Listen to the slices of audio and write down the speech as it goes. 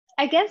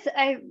I guess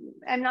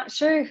I'm not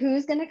sure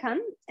who's going to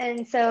come.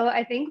 And so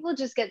I think we'll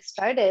just get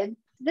started.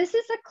 This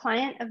is a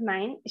client of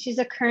mine. She's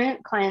a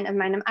current client of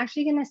mine. I'm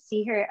actually going to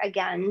see her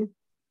again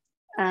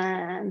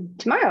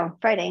tomorrow,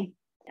 Friday.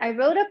 I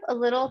wrote up a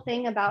little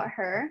thing about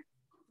her.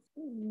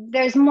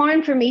 There's more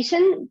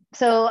information.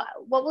 So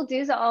what we'll do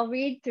is I'll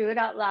read through it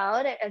out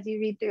loud as you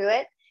read through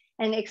it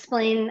and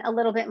explain a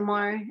little bit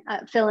more,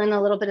 fill in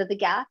a little bit of the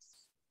gaps.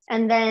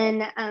 And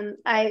then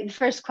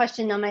first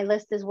question on my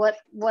list is what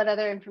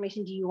other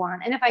information do you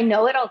want? And if I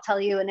know it, I'll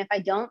tell you. And if I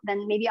don't,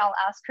 then maybe I'll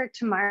ask her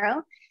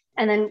tomorrow.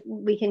 And then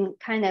we can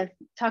kind of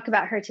talk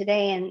about her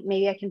today, and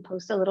maybe I can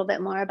post a little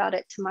bit more about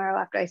it tomorrow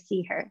after I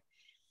see her.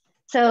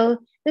 So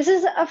this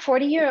is a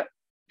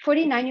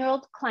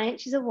 49-year-old client.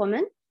 She's a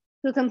woman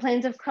who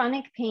complains of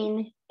chronic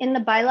pain in the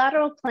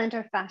bilateral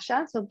plantar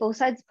fascia. So both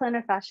sides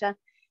plantar fascia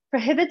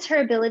prohibits her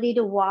ability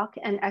to walk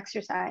and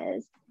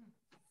exercise.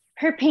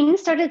 Her pain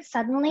started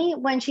suddenly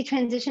when she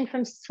transitioned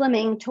from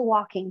swimming to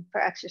walking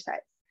for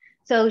exercise.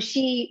 So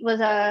she was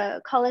a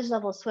college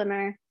level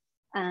swimmer,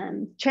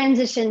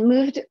 transitioned,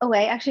 moved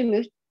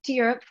to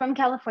Europe from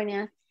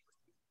California,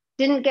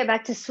 didn't get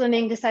back to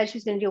swimming, decided she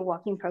was going to do a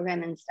walking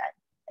program instead.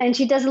 And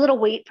she does a little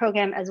weight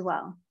program as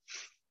well.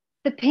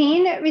 The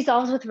pain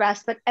resolves with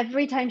rest, but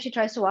every time she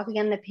tries to walk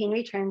again, the pain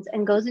returns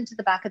and goes into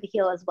the back of the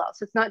heel as well.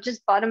 So it's not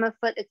just bottom of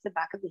foot, it's the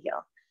back of the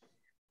heel.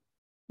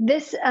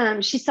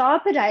 She saw a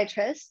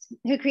podiatrist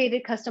who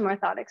created custom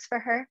orthotics for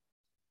her.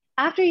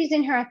 After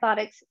using her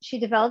orthotics, she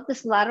developed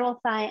this lateral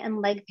thigh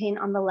and leg pain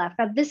on the left.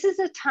 Now, this is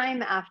a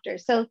time after.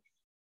 So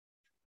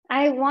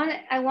I want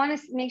to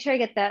make sure I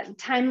get that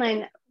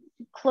timeline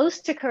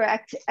close to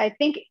correct. I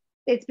think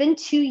it's been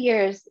 2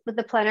 years with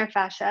the plantar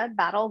fascia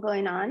battle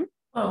going on.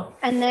 Oh.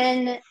 And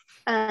then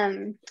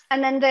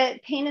the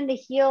pain in the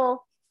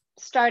heel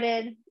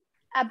started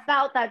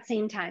about that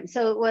same time.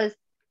 So it was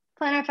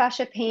plantar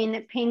fascia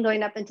pain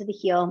going up into the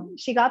heel.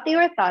 She got the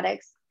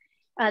orthotics,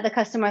 the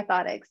custom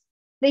orthotics.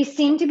 They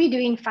seem to be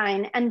doing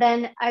fine. And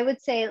then I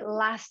would say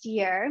last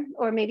year,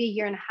 or maybe a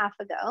year and a half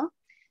ago,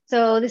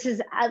 so this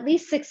is at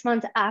least 6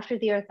 months after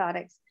the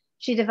orthotics,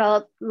 she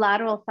developed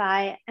lateral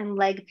thigh and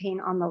leg pain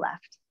on the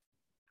left.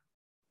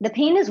 The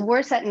pain is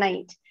worse at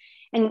night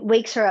and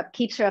wakes her up,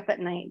 keeps her up at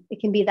night. It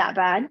can be that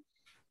bad.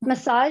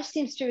 Massage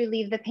seems to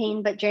relieve the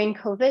pain, but during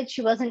COVID,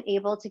 she wasn't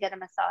able to get a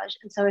massage.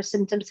 And so her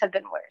symptoms have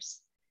been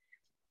worse.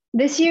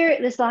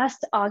 This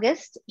last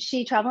August,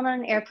 she traveled on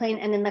an airplane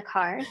and in the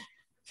car.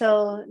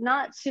 So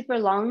not super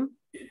long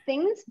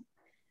things.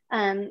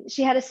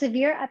 She had a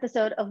severe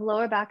episode of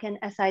lower back and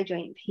SI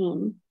joint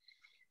pain.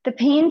 The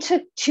pain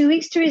took 2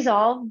 weeks to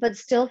resolve, but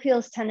still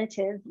feels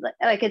tentative,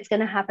 like it's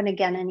gonna happen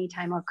again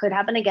anytime or could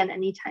happen again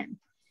anytime.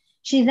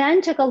 She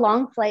then took a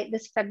long flight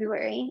this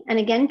February and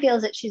again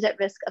feels that she's at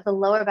risk of the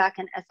lower back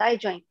and SI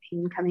joint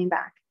pain coming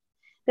back.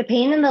 The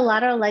pain in the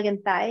lateral leg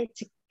and thigh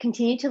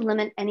continue to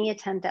limit any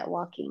attempt at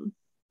walking.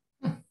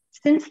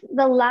 Since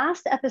the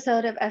last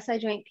episode of SI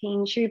joint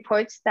pain, she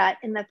reports that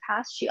in the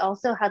past, she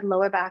also had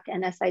lower back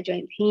and SI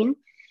joint pain,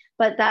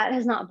 but that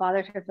has not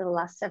bothered her for the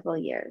last several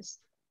years.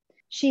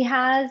 She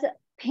has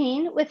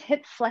pain with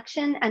hip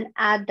flexion and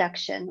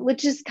adduction,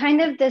 which is kind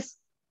of this,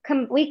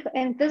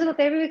 in physical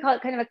therapy, we call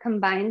it kind of a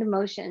combined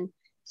motion.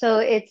 So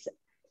it's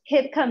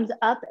hip comes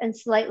up and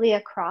slightly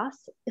across.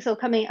 So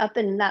coming up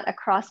in that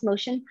across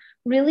motion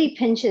really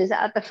pinches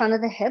at the front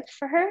of the hip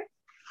for her.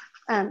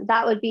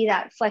 That would be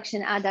that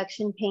flexion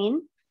adduction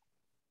pain.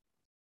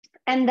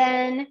 And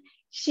then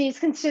she's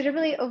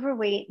considerably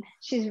overweight.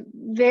 She's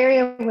very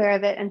aware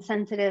of it and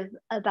sensitive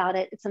about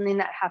it. It's something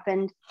that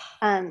happened.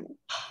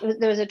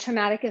 There was a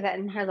traumatic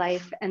event in her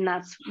life, and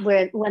that's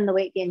when the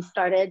weight gain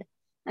started,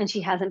 and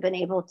she hasn't been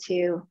able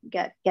to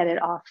get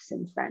it off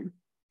since then.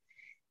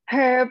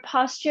 Her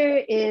posture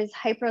is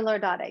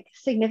hyperlordotic,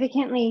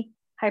 significantly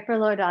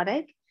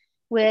hyperlordotic,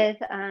 with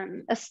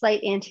a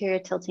slight anterior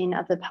tilting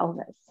of the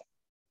pelvis.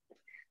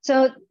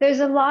 So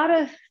there's a lot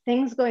of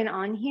things going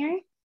on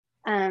here.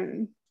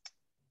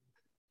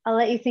 I'll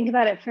let you think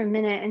about it for a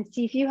minute and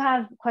see if you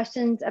have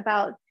questions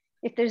about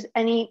if there's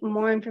any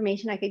more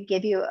information I could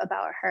give you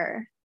about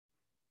her.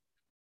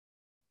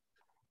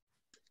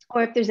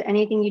 Or if there's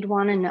anything you'd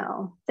want to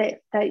know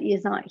that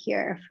is not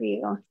here for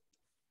you.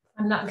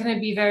 I'm not going to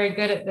be very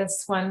good at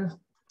this one.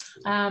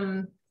 I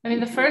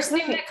mean, the first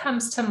thing that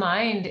comes to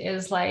mind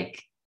is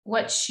like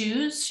what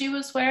shoes she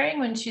was wearing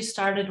when she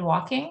started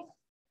walking.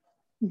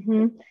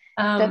 Mm-hmm.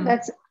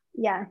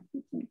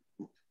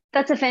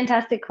 That's a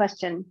fantastic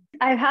question.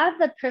 I've had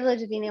the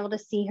privilege of being able to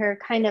see her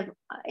kind of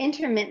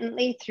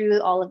intermittently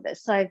through all of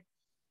this. So I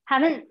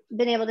haven't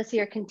been able to see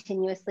her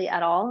continuously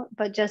at all,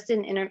 but just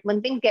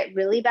when things get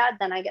really bad,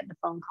 then I get the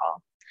phone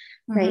call,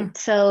 right?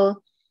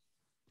 So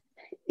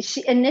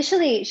when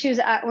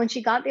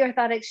she got the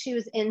orthotics, she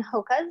was in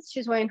Hokas. She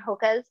was wearing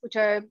Hokas, which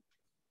are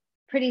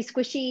pretty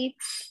squishy,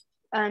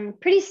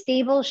 pretty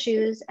stable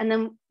shoes. And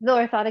then the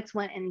orthotics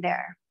went in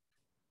there.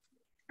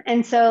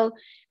 And so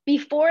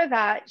before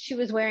that, she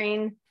was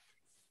wearing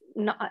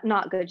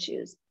not good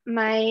shoes.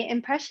 My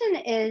impression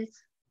is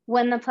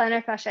when the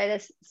plantar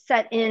fasciitis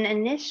set in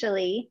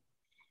initially,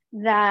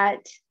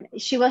 that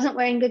she wasn't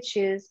wearing good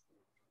shoes.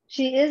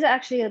 She is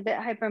actually a bit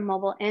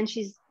hypermobile, and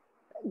she's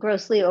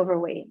grossly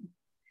overweight.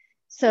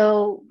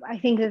 So I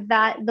think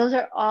that those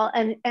are all,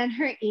 and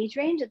her age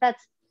range,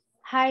 that's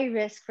high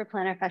risk for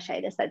plantar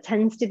fasciitis. That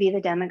tends to be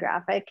the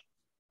demographic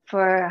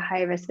for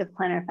high risk of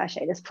plantar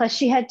fasciitis. Plus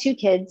she had 2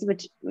 kids,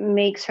 which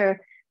makes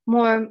her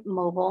more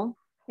mobile,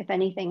 if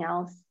anything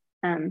else.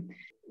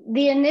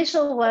 The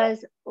initial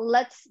was,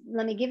 let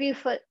me give you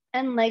foot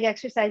and leg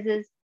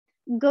exercises,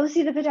 go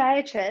see the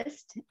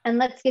podiatrist, and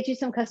let's get you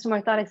some custom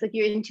orthotics. Like,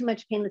 you're in too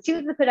much pain. Let's see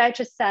what the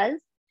podiatrist says,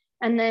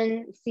 and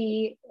then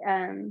see.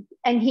 And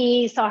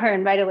he saw her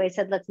and right away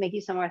said, let's make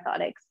you some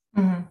orthotics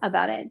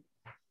about it.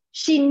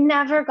 She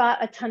never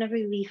got a ton of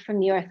relief from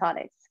the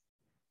orthotics.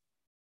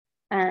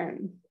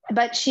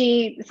 But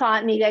she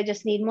thought, maybe I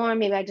just need more.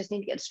 Maybe I just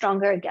need to get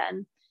stronger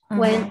again.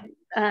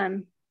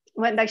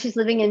 Went back, she's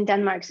living in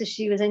Denmark. So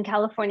she was in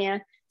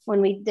California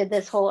when we did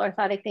this whole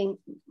orthotic thing,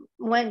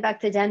 went back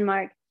to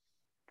Denmark,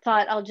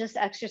 thought I'll just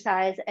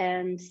exercise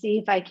and see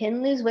if I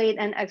can lose weight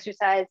and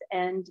exercise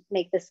and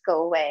make this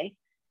go away.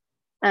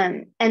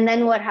 And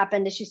then what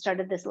happened is she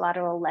started this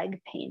lateral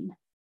leg pain.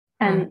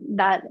 And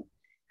that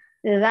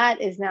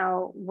is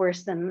now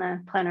worse than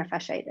the plantar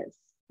fasciitis.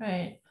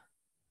 Right.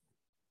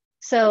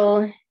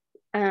 So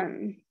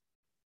that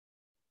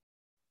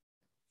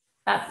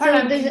part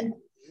I'm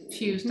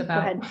confused Go about.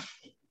 ahead.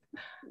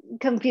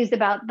 Confused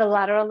about the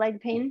lateral leg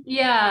pain?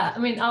 Yeah, I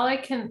mean,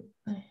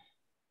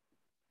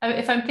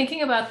 if I'm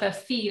thinking about the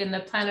feet and the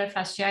plantar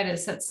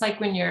fasciitis, it's like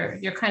when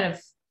you're kind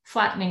of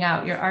flattening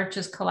out, your arch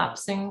is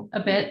collapsing a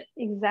bit.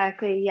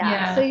 Exactly,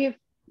 yeah. So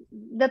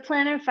the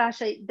plantar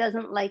fascia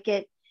doesn't like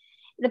it.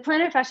 The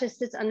plantar fascia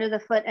sits under the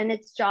foot, and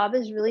its job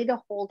is really to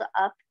hold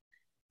up.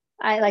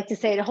 I like to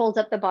say it holds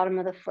up the bottom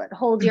of the foot,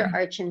 hold your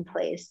arch in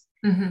place.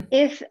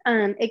 If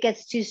it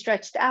gets too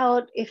stretched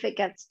out, if it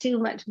gets too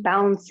much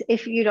bounce,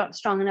 if you're not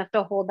strong enough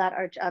to hold that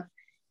arch up,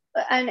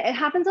 and it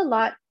happens a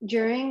lot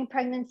during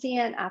pregnancy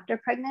and after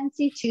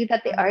pregnancy too,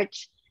 that the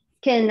arch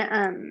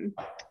can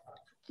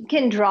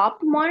drop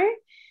more.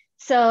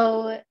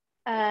 So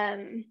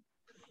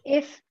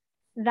if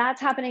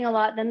that's happening a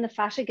lot, then the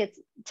fascia gets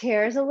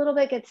tears a little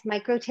bit, gets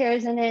micro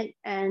tears in it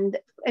and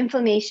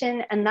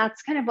inflammation, and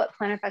that's kind of what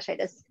plantar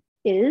fasciitis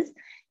is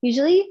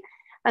usually.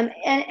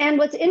 And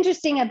what's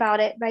interesting about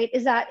it, right,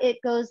 is that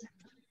it goes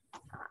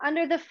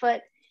under the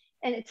foot,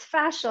 and it's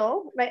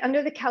fascial, right,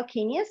 under the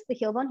calcaneus, the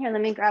heel bone. Here,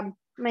 let me grab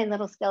my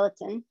little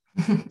skeleton.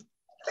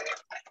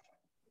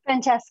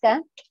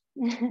 Francesca.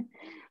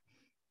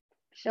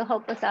 She'll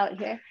help us out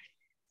here.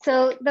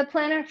 So the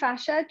plantar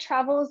fascia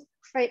travels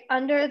right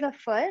under the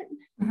foot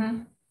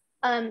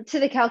to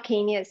the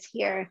calcaneus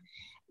here.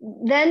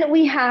 Then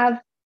we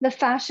have the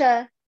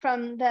fascia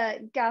from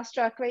the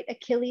gastroc, right,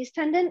 Achilles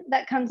tendon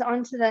that comes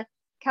onto the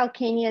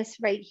calcaneus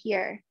right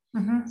here.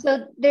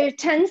 So there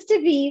tends to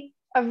be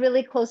a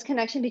really close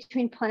connection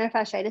between plantar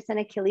fasciitis and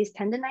Achilles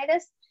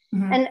tendonitis,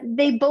 and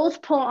they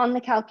both pull on the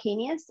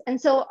calcaneus. And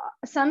so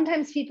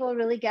sometimes people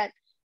really get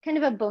kind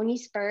of a bony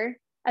spur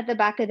at the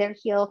back of their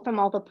heel from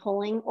all the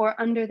pulling, or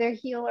under their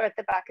heel or at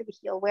the back of the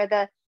heel where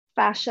the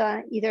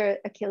fascia, either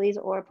Achilles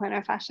or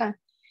plantar fascia,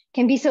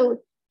 can be.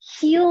 So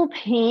heel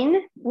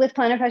pain with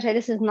plantar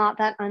fasciitis is not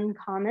that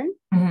uncommon.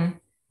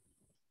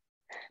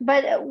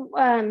 But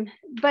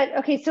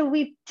okay, so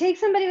we take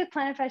somebody with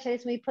plantar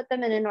fasciitis and we put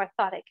them in an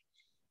orthotic.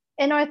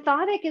 An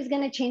orthotic is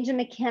going to change the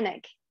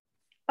mechanic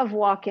of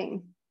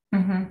walking.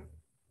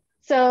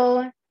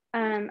 So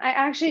I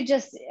actually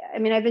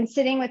I've been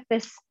sitting with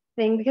this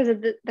thing because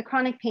of the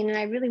chronic pain, and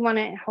I really want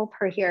to help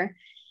her here.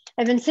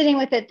 I've been sitting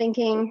with it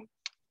thinking,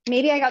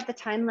 maybe I got the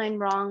timeline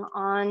wrong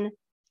on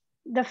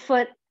the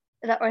foot,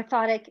 the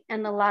orthotic,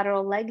 and the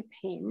lateral leg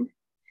pain.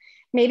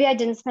 Maybe I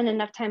didn't spend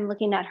enough time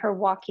looking at her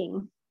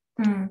walking.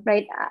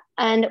 Right.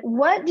 And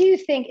what do you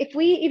think, if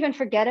we even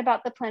forget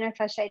about the plantar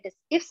fasciitis,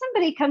 if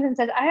somebody comes and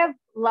says, I have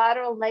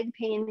lateral leg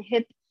pain,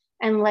 hip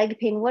and leg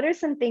pain, what are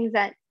some things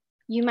that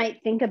you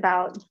might think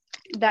about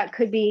that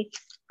could be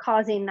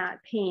causing that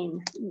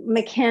pain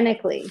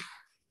mechanically?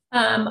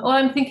 Well,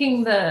 I'm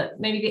thinking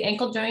maybe the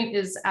ankle joint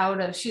is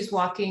she's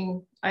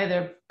walking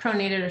either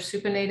pronated or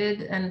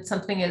supinated, and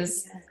something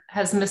has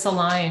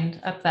misaligned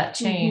up that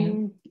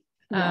chain.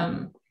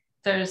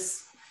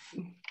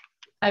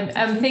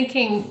 I'm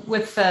thinking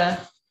with the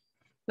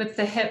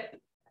hip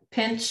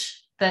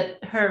pinch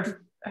that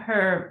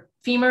her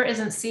femur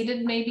isn't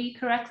seated maybe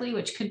correctly,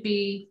 which could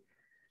be,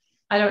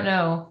 I don't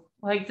know,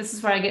 like this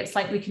is where I get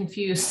slightly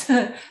confused.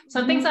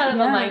 Something's out of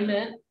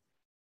alignment,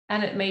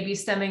 and it may be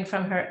stemming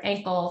from her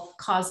ankle,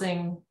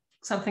 causing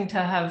something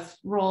to have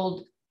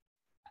rolled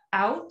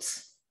out.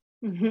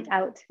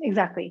 Out,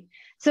 exactly.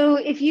 So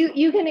if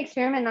you can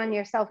experiment on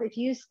yourself, if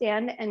you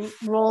stand and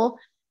roll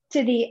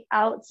to the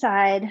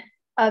outside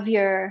of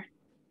your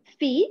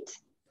feet,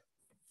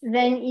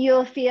 then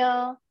you'll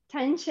feel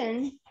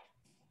tension,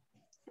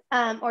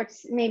 or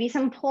maybe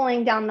some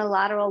pulling down the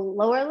lateral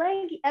lower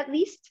leg at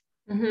least,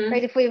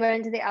 right, if we were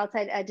into the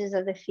outside edges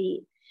of the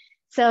feet.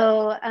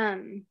 So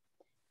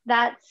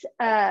that's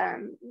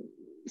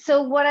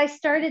so what I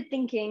started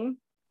thinking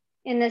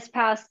in this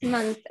past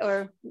month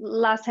or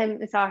last time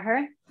I saw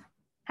her.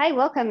 Hi,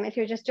 welcome. If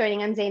you're just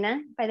joining, I'm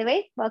Zaina, by the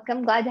way.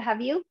 Welcome, glad to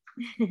have you.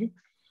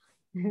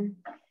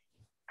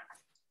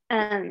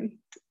 I'm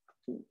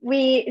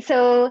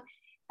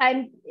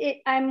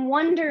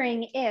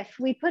wondering if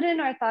we put an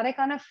orthotic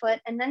on a foot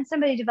and then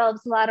somebody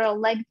develops lateral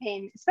leg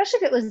pain, especially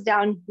if it was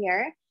down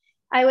here,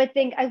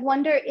 I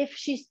wonder if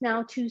she's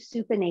now too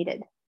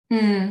supinated.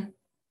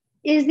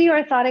 Is the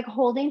orthotic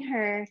holding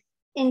her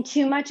in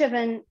too much of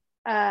an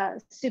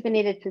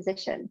supinated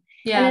position?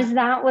 Yeah. And is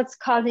that what's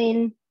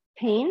causing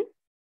pain?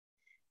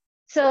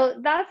 So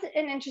that's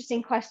an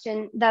interesting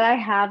question that I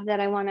have that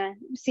I want to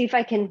see if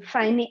I can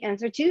find the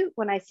answer to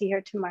when I see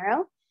her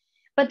tomorrow.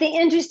 But the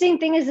interesting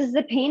thing is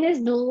the pain is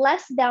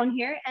less down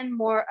here and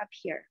more up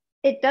here.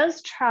 It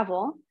does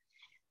travel,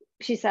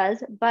 she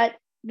says, but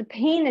the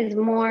pain is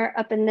more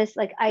up in this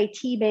like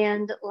IT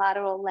band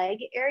lateral leg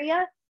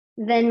area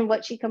than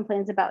what she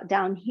complains about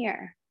down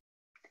here.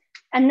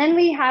 And then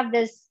we have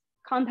this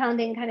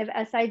compounding kind of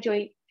SI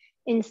joint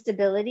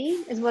instability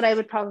is what I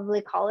would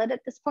probably call it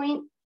at this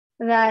point,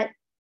 that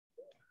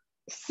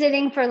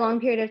sitting for a long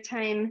period of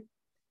time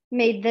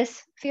made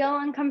this feel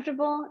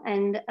uncomfortable.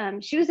 And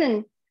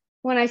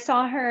when I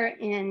saw her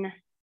in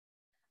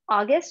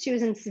August, she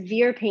was in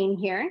severe pain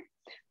here.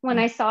 When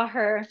I saw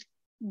her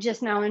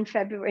just now in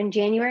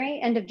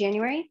January, end of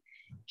January,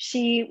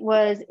 she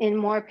was in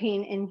more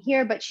pain in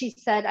here, but she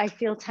said, I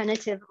feel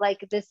tentative,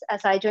 like this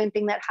SI joint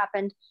thing that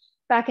happened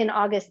back in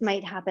August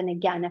might happen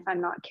again if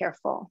I'm not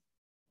careful.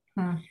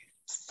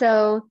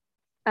 So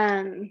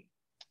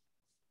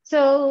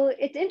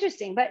it's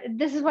interesting, but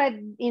this is why,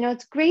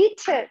 it's great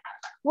to,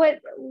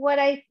 what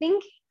I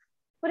think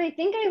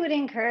I would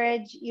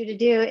encourage you to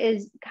do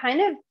is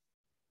kind of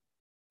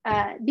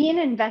be an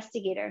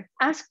investigator,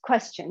 ask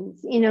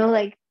questions,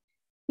 like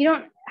you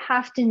don't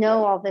have to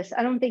know all this.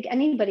 I don't think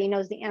anybody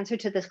knows the answer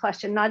to this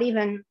question. Not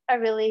even a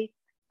really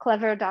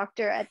clever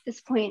doctor at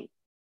this point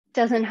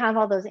doesn't have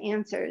all those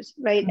answers,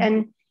 right?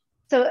 And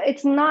so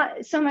it's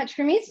not so much,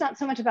 for me, it's not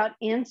so much about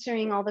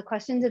answering all the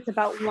questions. It's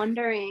about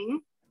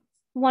wondering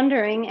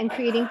and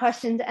creating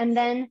questions and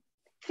then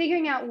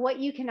figuring out what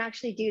you can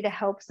actually do to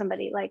help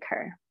somebody like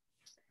her.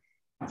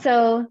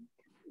 So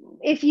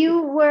if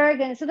you were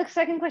going to, so the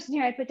second question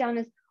here I put down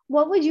is,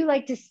 what would you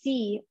like to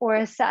see or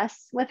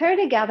assess with her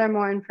to gather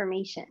more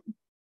information?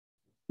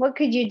 What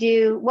could you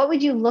do? What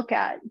would you look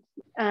at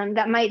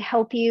that might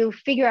help you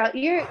figure out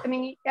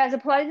as a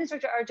Pilates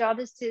instructor, our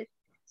job is to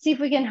see if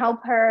we can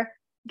help her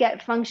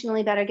get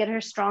functionally better, get her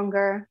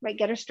stronger, right?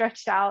 Get her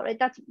stretched out, right?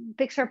 That's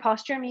fix her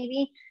posture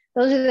maybe.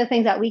 Those are the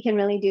things that we can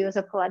really do as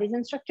a Pilates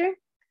instructor.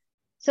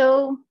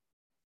 So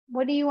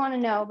what do you want to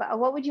know about?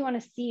 What would you want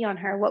to see on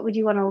her? What would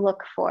you want to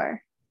look for?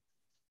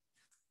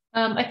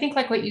 I think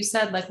like what you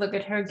said, like look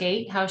at her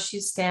gait, how she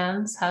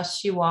stands, how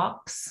she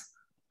walks.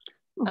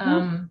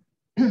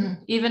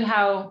 Even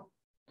how,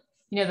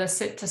 the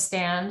sit to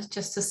stand,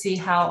 just to see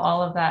how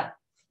all of that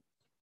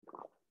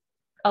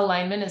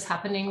alignment is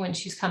happening when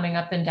she's coming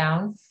up and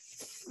down.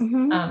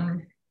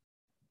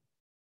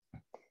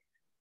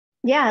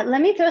 Yeah,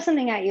 let me throw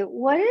something at you.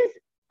 What is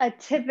a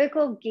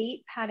typical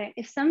gait pattern?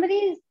 If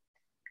somebody's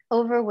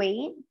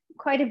overweight,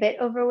 quite a bit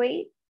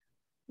overweight,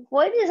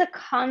 what is a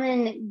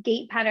common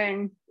gait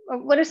pattern? Or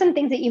what are some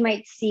things that you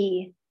might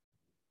see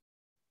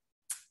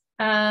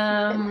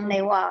when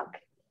they walk?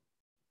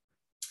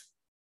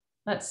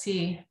 Let's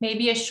see,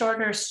 maybe a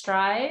shorter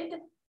stride.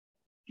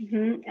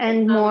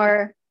 And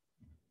more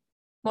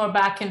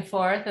back and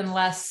forth and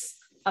less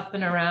up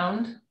and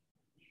around.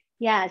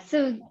 Yeah.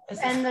 So,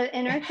 and the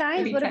inner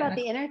thighs, what about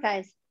the inner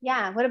thighs?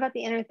 Yeah. What about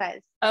the inner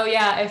thighs? Oh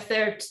yeah. If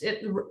they're,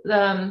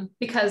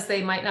 because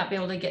they might not be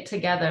able to get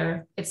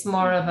together, it's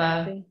more of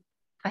a,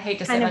 I hate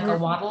to say like a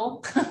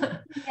waddle.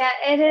 Yeah,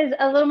 it is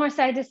a little more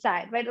side to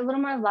side, right? A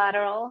little more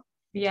lateral.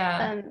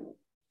 Yeah.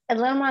 A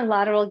little more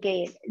lateral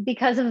gait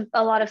because of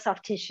a lot of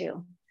soft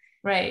tissue.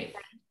 Right.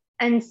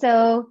 And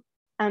so,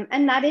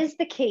 and that is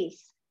the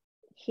case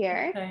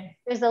here. Okay.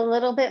 There's a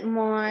little bit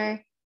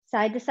more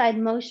side to side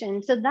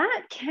motion. So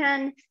that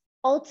can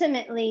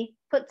ultimately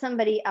put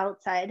somebody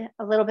outside,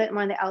 a little bit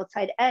more on the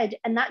outside edge.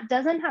 And that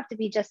doesn't have to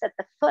be just at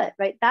the foot,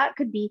 right? That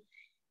could be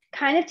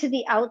kind of to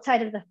the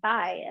outside of the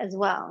thigh as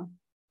well.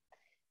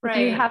 Right.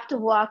 If you have to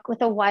walk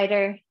with a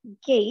wider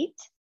gait,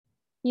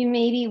 you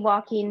may be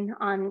walking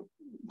on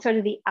sort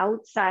of the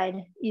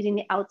outside, using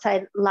the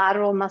outside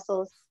lateral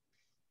muscles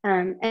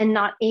and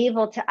not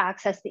able to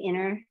access the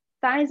inner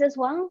thighs as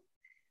well.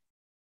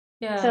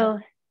 Yeah. So,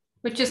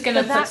 which is going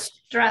to put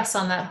stress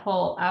on that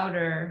whole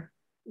outer,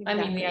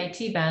 exactly.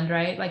 The IT band,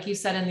 right? Like you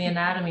said in the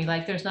anatomy,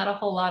 like there's not a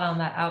whole lot on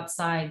that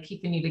outside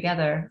keeping you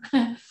together.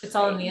 It's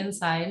all on the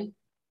inside.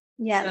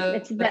 Yeah. So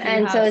it's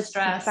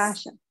the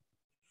fascia.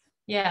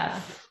 Yeah.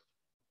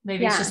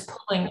 Maybe it's just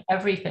pulling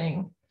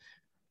everything.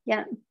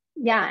 Yeah.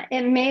 Yeah.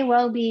 It may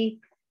well be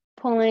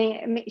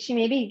pulling, she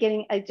may be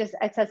getting just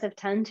excessive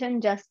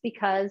tension just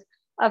because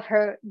of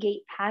her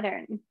gait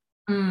pattern.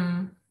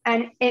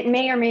 And it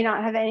may or may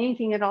not have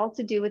anything at all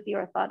to do with the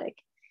orthotic.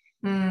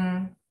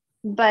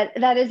 but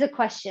that is a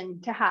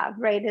question to have,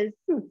 right?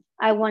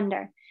 I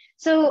wonder.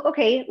 So,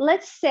 okay,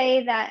 let's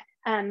say that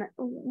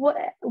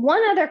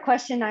one other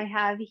question I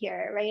have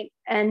here, right?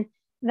 And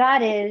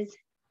that is,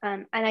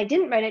 and I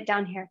didn't write it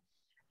down here.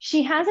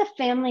 She has a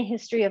family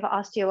history of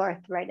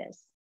osteoarthritis.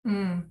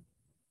 Mm.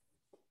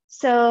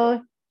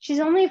 So she's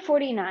only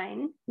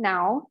 49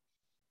 now.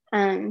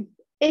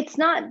 It's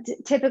not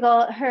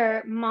typical.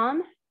 Her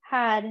mom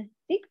had, I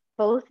think,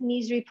 both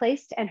knees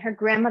replaced, and her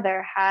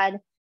grandmother had,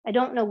 I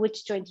don't know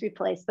which joints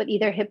replaced, but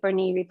either hip or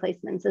knee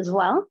replacements as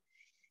well.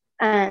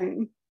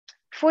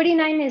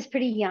 49 is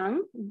pretty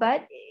young,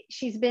 but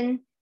she's been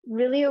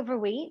really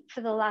overweight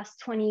for the last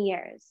 20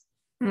 years.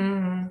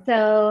 Mm.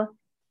 So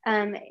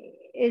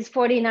is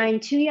 49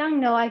 too young?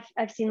 No,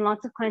 I've seen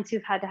lots of clients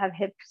who've had to have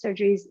hip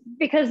surgeries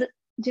because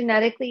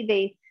genetically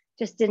they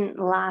just didn't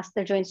last.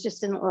 Their joints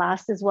just didn't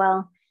last as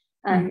well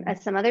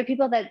as some other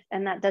people,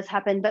 and that does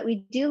happen. But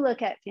we do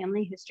look at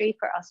family history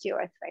for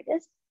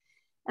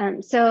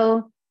osteoarthritis.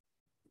 So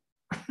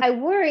I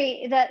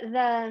worry that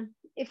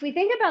if we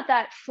think about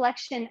that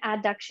flexion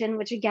adduction,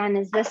 which again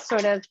is this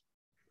sort of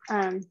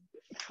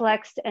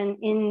flexed and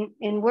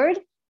inward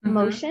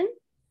motion,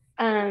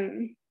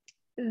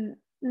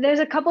 there's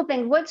a couple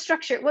things.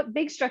 What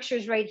big structure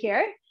is right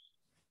here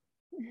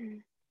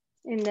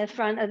in the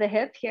front of the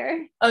hip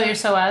here? Oh, your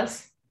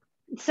psoas.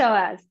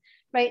 Psoas,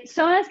 right?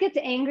 Psoas gets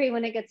angry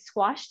when it gets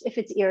squashed if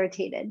it's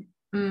irritated.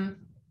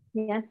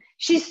 Yeah,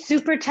 she's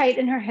super tight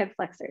in her hip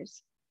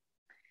flexors.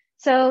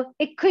 So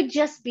it could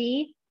just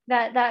be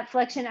that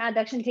flexion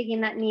adduction,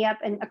 taking that knee up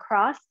and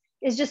across,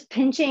 is just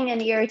pinching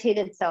an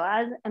irritated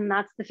psoas, and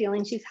that's the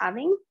feeling she's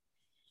having.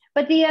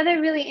 But the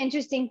other really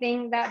interesting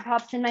thing that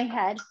pops in my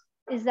head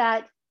is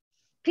that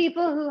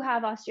people who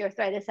have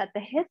osteoarthritis at the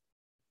hip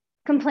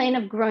complain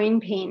of groin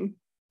pain,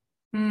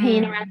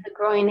 pain around the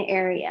groin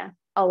area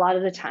a lot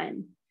of the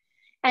time.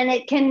 And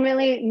it can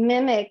really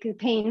mimic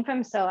pain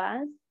from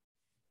psoas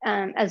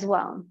as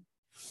well.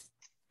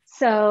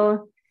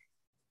 So,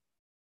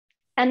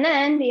 and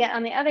then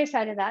on the other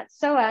side of that,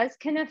 psoas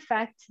can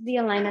affect the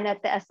alignment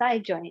at the SI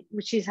joint,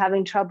 which she's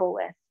having trouble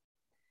with.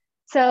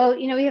 So,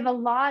 we have a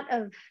lot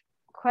of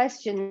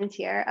questions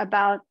here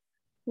about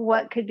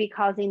what could be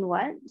causing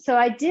what. So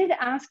I did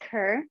ask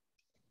her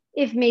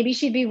if maybe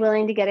she'd be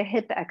willing to get a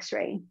hip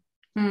x-ray.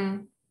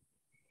 And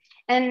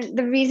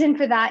the reason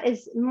for that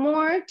is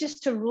more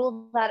just to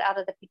rule that out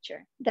of the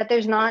picture, that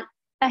there's not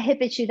a hip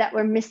issue that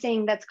we're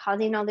missing that's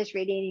causing all this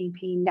radiating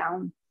pain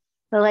down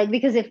the leg.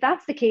 Because if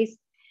that's the case,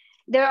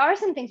 there are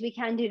some things we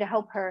can do to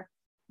help her,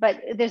 but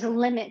there's a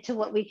limit to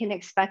what we can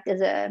expect as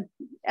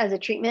a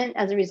treatment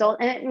as a result.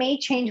 And it may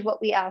change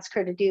what we ask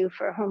her to do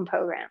for a home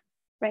program,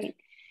 right?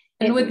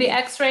 And would the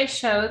x-ray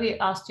show the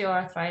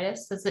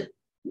osteoarthritis? Does it?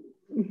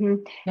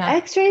 Yeah.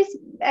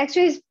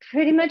 X-rays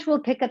pretty much will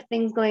pick up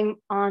things going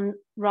on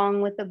wrong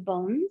with the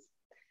bones.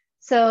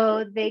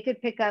 So the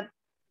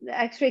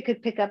x-ray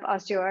could pick up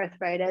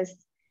osteoarthritis.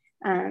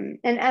 An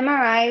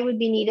MRI would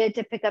be needed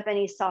to pick up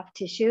any soft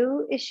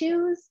tissue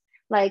issues,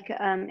 like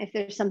if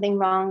there's something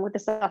wrong with the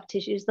soft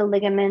tissues, the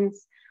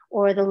ligaments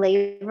or the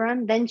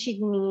labrum, then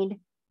she'd need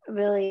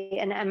really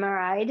an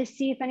MRI to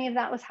see if any of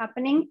that was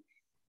happening.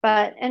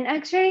 But an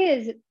x-ray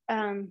is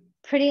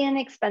pretty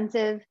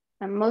inexpensive.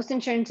 Most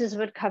insurances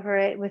would cover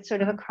it with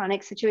sort of a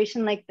chronic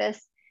situation like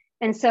this.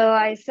 And so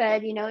I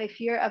said,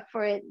 if you're up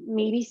for it,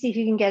 maybe see if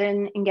you can get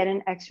in and get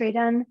an x-ray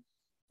done.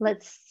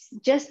 Let's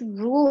just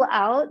rule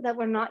out that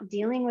we're not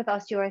dealing with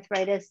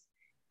osteoarthritis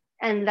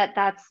and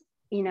that's,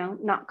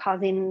 not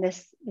causing the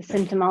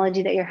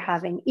symptomology that you're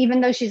having, even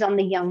though she's on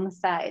the young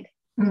side,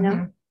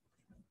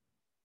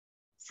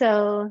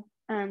 So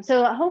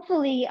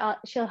hopefully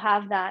she'll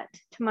have that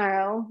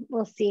tomorrow.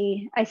 We'll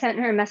see. I sent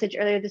her a message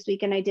earlier this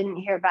week and I didn't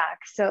hear back.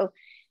 So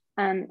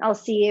I'll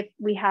see if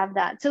we have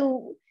that.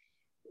 So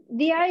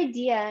the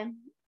idea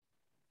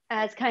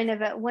as kind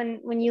of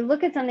when you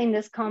look at something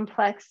this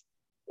complex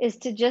is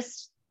to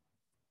just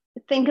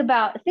think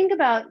about,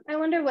 I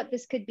wonder what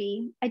this could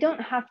be. I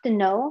don't have to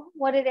know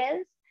what it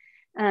is.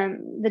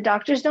 The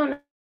doctors don't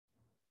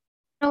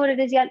know what it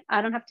is yet.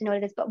 I don't have to know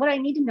what it is, but what I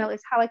need to know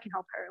is how I can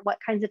help her, what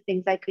kinds of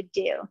things I could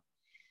do.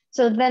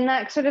 So then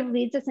that sort of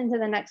leads us into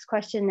the next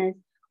question is,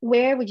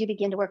 where would you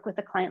begin to work with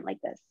a client like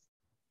this?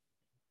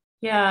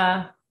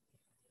 Yeah.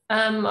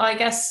 I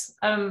guess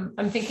I'm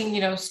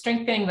thinking,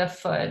 strengthening the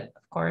foot,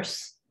 of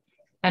course,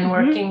 and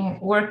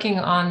working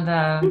on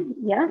the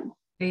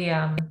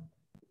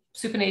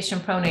supination,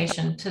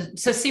 pronation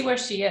to see where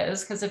she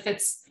is. Because if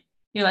it's,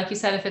 like you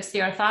said, if it's the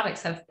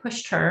orthotics have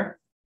pushed her,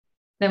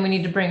 then we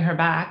need to bring her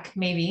back.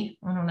 Maybe,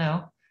 I don't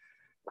know.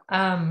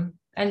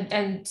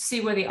 And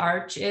see where the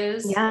arch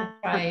is. Yeah.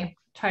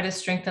 Try to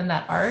strengthen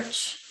that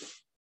arch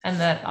and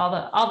that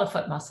all the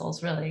foot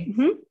muscles really.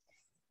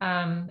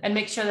 And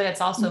make sure that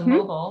it's also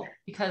mobile,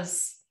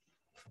 because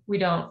we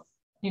don't,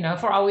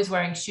 if we're always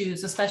wearing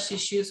shoes, especially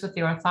shoes with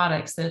the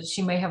orthotics, that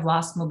she may have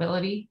lost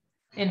mobility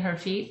in her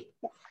feet.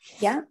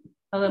 Yeah.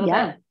 A little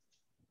bit.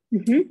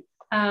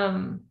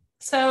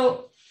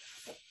 So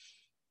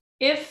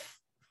if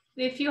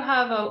if you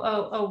have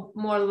a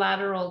more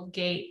lateral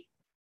gait,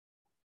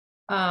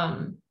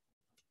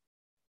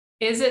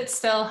 is it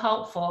still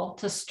helpful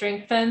to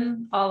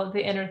strengthen all of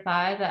the inner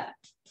thigh, that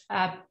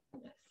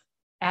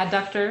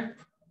adductor,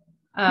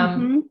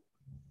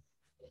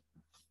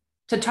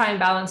 to try and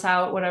balance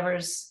out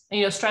whatever's,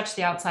 stretch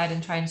the outside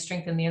and try and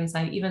strengthen the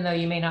inside, even though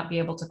you may not be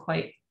able to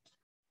quite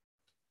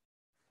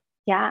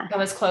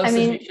come as close as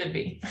you should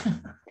be?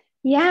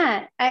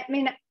 Yeah,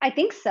 I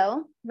think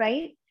so,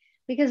 right?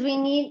 Because we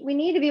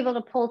need to be able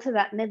to pull to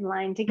that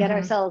midline to get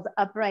ourselves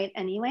upright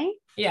anyway.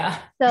 Yeah.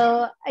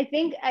 So I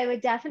think I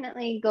would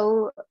definitely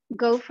go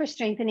for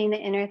strengthening the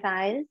inner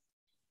thighs.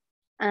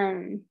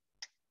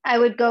 I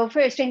would go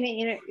for strengthening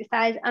inner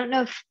thighs. I don't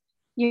know if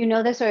you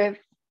know this or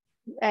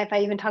if I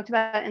even talked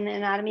about it in the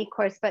anatomy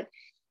course, but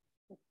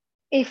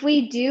if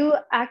we do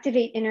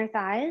activate inner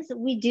thighs,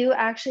 we do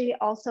actually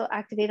also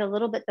activate a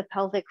little bit the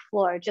pelvic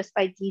floor just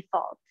by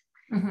default.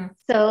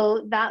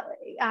 So that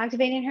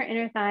activating her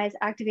inner thighs,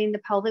 activating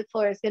the pelvic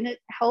floor is going to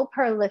help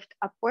her lift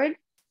upward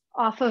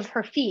off of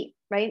her feet,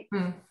 right?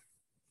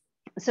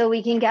 So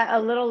we can get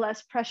a little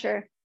less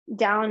pressure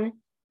down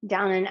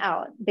and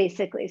out,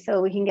 basically.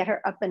 So we can get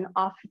her up and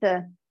off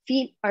the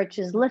feet,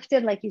 arches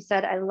lifted. Like you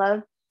said, I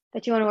love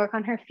that you want to work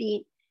on her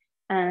feet.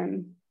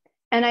 And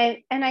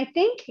I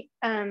think,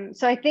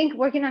 so I think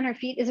working on her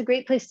feet is a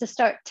great place to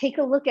start. Take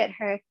a look at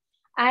her.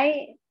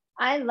 I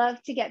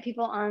love to get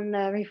people on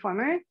the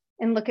reformer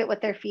and look at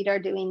what their feet are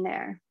doing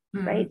there,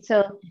 right?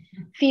 So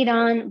feet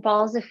on,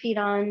 balls of feet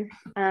on,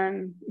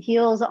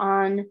 heels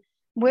on.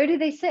 Where do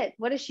they sit?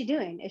 What is she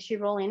doing? Is she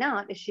rolling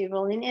out? Is she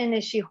rolling in?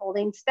 Is she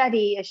holding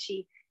steady? Is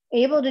she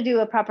able to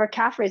do a proper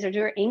calf raise, or do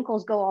her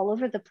ankles go all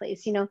over the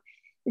place?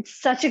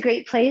 It's such a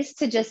great place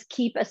to just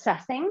keep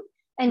assessing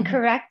and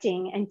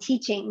correcting and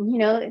teaching,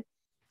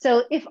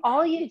 So if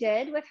all you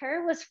did with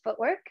her was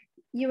footwork,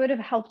 you would have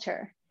helped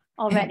her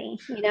already,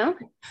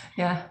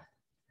 Yeah.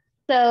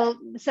 So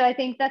I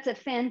think that's a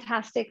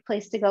fantastic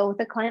place to go with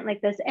a client like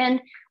this.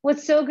 And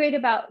what's so great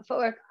about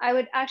footwork, I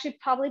would actually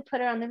probably put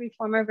her on the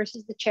reformer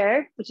versus the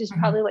chair, which is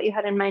probably what you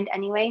had in mind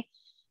anyway,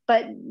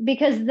 but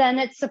because then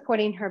it's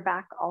supporting her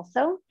back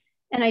also.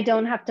 And I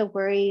don't have to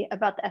worry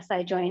about the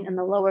SI joint and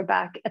the lower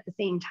back at the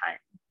same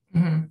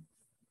time.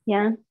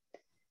 Yeah.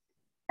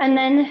 And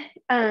then,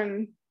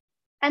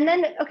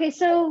 okay,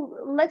 so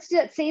let's do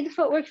it. Say the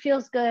footwork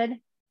feels good.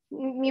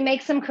 You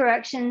make some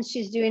corrections.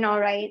 She's doing all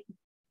right.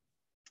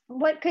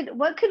 What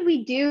could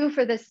we do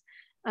for this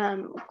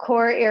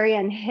core area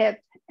and hip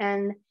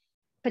and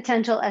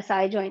potential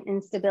SI joint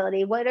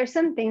instability? What are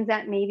some things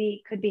that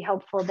maybe could be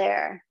helpful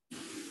there?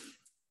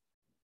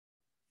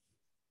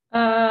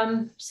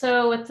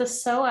 So with the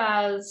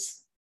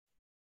psoas,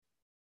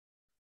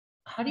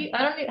 how do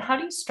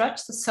you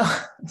stretch the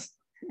psoas?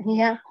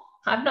 Yeah.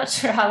 I'm not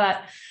sure how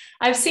that,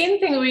 I've seen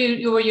things where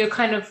you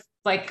kind of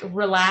like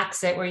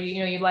relax it, where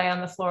you lay on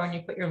the floor and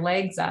you put your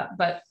legs up,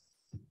 but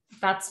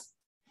that's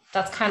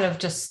kind of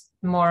just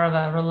more of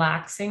a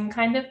relaxing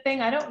kind of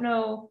thing. I don't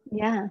know.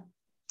 Yeah,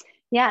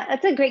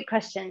 that's a great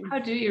question. How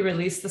do you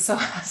release the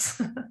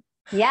psoas?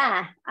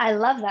 Yeah, I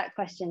love that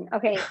question.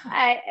 Okay,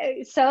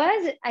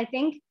 psoas, I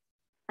think,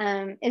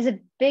 is a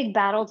big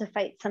battle to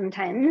fight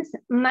sometimes.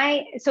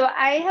 So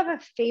I have a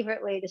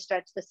favorite way to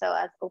stretch the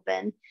psoas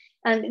open.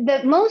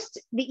 The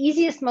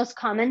easiest, most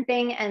common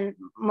thing and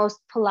most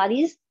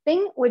Pilates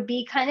thing would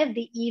be kind of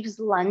the Eve's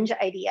lunge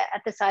idea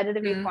at the side of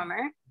the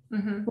reformer.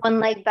 One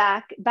leg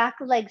back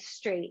leg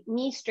straight,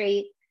 knee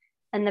straight,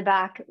 and the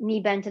back, knee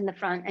bent in the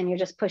front, and you're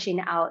just pushing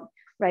out,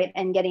 right?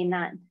 And getting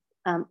that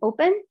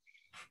open.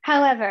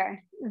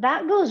 However,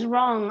 that goes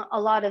wrong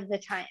a lot of the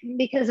time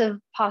because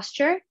of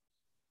posture,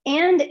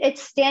 and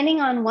it's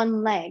standing on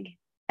one leg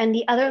and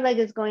the other leg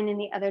is going in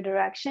the other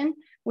direction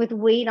with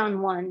weight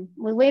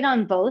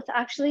on both,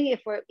 actually, if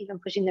we're even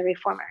pushing the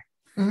reformer.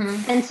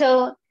 And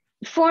so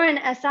for an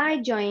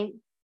SI joint,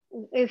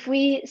 if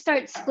we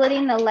start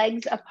splitting the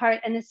legs apart,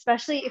 and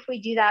especially if we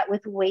do that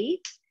with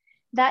weight,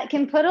 that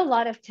can put a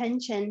lot of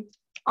tension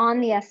on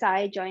the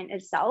SI joint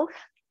itself.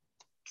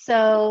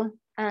 So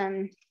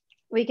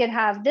we could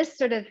have this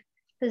sort of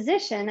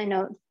position. I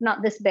know it's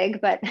not this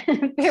big, but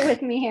bear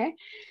with me here.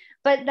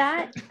 But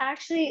that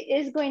actually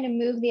is going to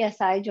move the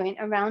SI joint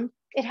around.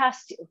 It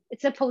has to,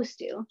 it's supposed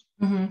to.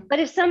 But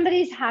if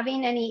somebody's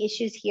having any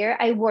issues here,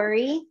 I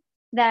worry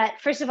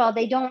that, first of all,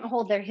 they don't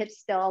hold their hips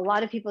still. A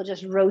lot of people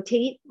just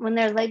rotate when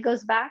their leg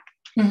goes back.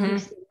 You've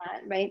seen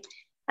that, right?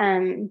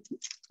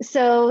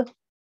 So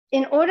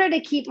in order to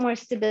keep more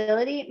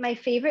stability, my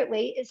favorite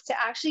way is to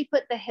actually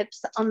put the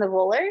hips on the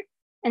roller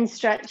and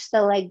stretch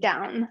the leg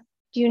down.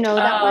 Do you know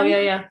that one?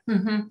 Yeah.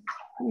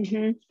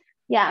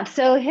 Yeah,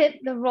 so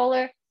hit the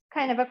roller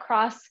kind of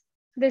across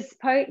this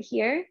part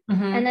here,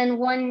 and then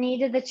one knee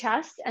to the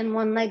chest and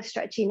one leg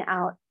stretching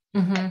out.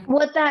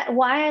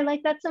 Why I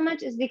like that so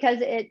much is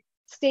because it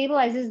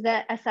stabilizes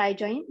the SI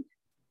joint.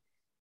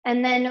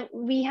 And then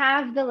we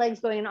have the legs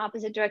going in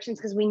opposite directions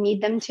because we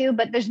need them to,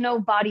 but there's no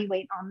body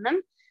weight on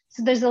them.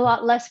 So there's a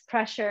lot less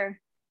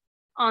pressure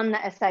on the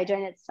SI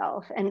joint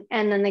itself. And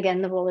then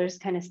again, the roller is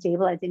kind of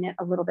stabilizing it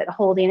a little bit,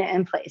 holding it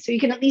in place. So you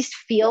can at least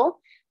feel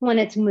when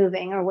it's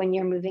moving or when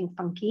you're moving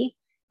funky,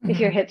 if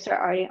your hips are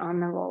already on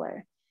the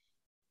roller.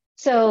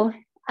 So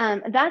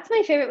that's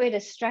my favorite way to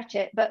stretch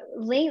it. But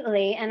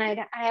lately, and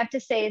I have to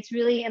say, it's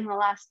really in the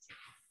last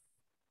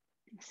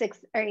 6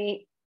 or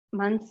 8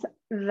 months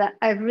that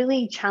I've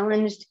been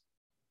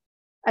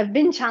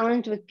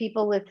challenged with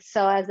people with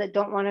psoas that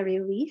don't want to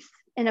release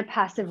in a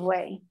passive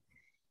way.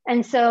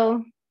 And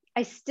so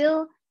I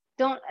still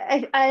don't,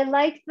 I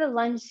like the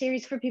lunge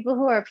series for people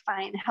who are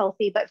fine,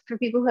 healthy, but for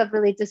people who have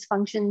really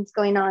dysfunctions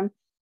going on,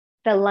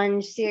 the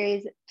lunge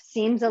series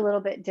seems a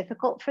little bit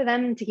difficult for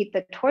them to keep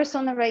the torso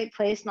in the right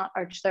place, not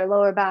arch their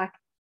lower back.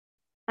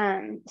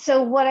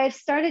 So what I've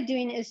started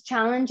doing is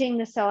challenging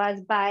the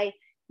psoas by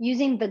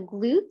using the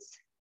glutes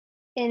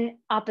in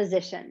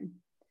opposition,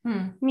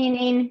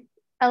 meaning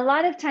a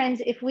lot of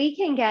times if we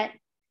can get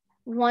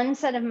one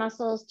set of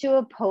muscles to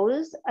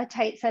oppose a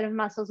tight set of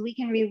muscles, we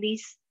can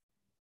release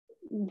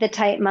the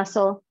tight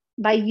muscle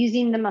by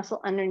using the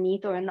muscle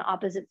underneath or on the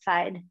opposite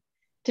side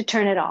to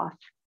turn it off.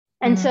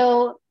 And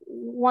so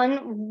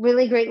one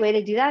really great way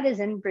to do that is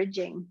in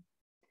bridging.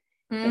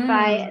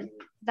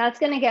 That's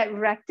going to get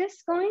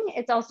rectus going.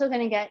 It's also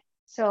going to get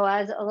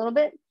psoas a little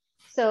bit,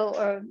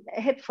 or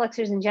hip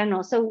flexors in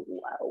general. So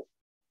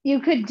you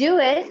could do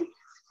it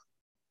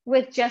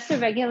with just a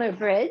regular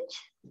bridge,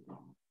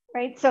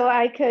 right? So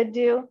I could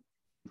do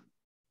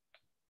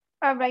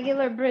a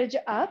regular bridge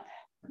up.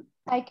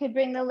 I could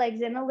bring the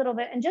legs in a little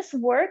bit and just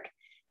work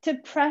to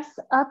press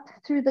up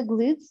through the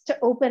glutes to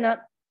open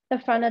up the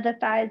front of the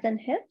thighs and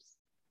hips.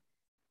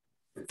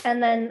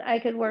 And then I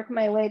could work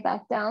my way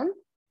back down.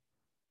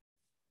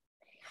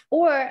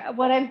 Or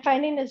what I'm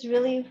finding is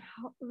really,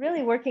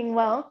 really working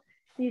well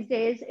these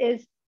days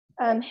is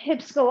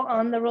hips go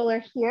on the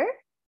roller here.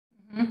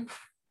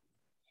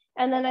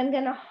 And then I'm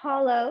going to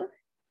hollow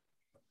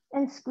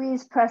and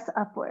squeeze, press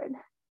upward.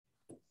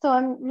 So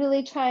I'm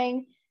really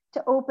trying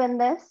to open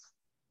this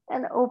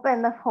and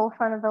open the whole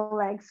front of the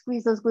leg,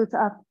 squeeze those glutes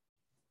up.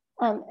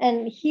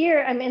 And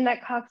here I'm in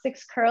that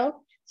coccyx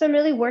curl. So I'm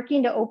really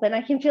working to open.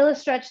 I can feel a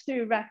stretch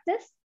through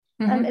rectus.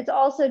 It's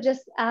also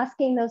just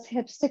asking those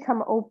hips to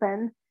come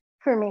open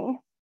for me.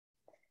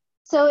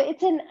 So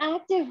it's an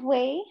active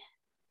way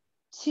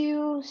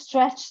to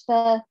stretch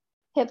the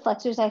hip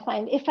flexors, I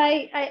find. If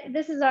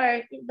this is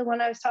the one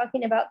I was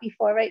talking about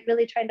before, right?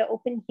 Really trying to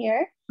open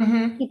here,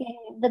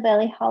 keeping the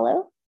belly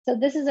hollow. So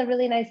this is a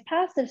really nice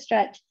passive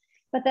stretch.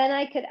 But then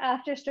I could,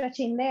 after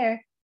stretching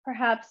there,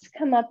 perhaps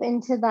come up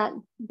into that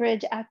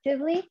bridge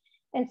actively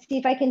and see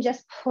if I can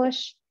just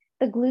push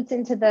the glutes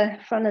into the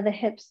front of the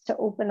hips to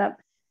open up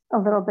a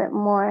little bit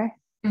more.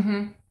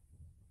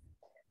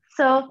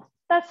 So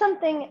that's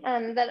something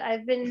that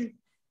I've been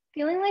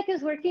feeling like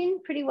is working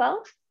pretty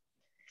well.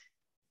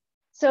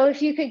 So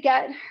if you could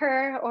get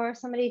her or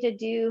somebody to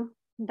do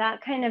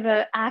that kind of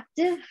an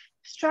active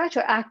stretch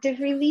or active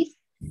release,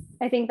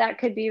 I think that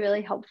could be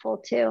really helpful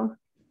too.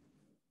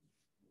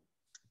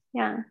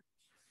 Yeah.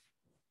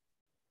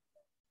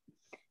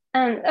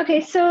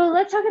 Okay, so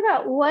let's talk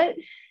about what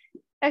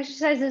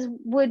exercises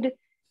would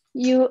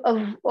you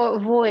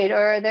avoid,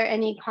 or are there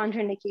any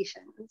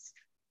contraindications?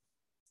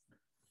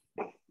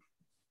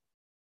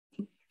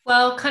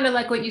 Well, kind of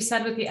like what you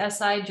said with the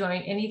SI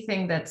joint,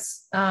 anything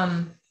that's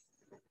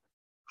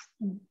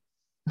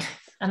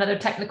another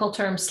technical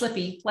term,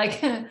 slippy,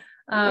 like,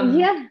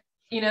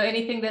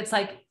 anything that's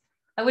like,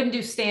 I wouldn't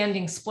do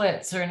standing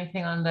splits or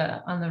anything on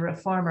the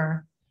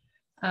reformer,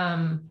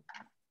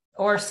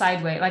 or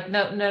sideways, like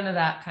none of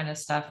that kind of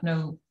stuff.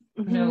 No,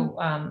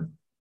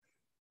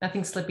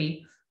 nothing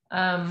slippy.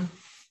 I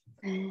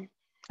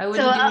would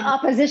so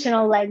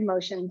oppositional leg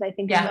motions, I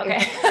think. Yeah. Okay.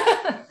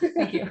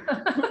 Thank you.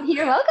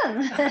 You're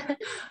welcome.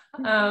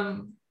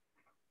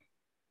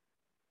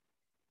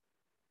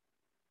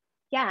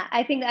 Yeah,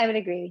 I think I would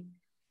agree.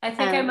 I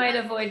think I might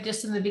avoid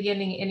just in the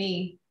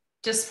beginning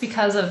just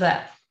because of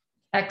that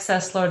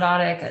excess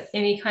lordotic,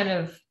 any kind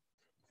of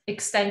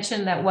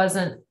extension that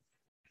wasn't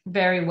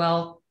very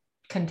well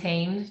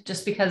contained,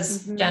 just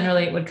because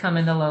generally it would come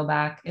in the low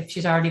back. If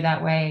she's already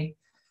that way,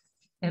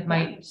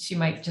 she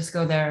might just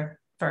go there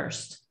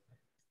first.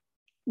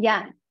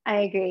 Yeah,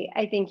 I agree.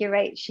 I think you're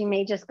right. She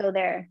may just go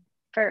there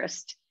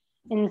first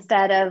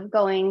instead of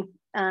going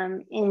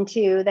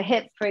into the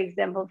hip, for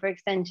example, for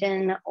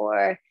extension,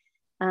 or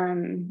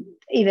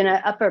even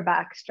an upper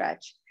back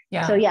stretch.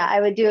 Yeah. So yeah,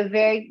 I would do a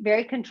very,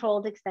 very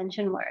controlled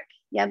extension work.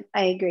 Yep,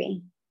 I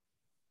agree.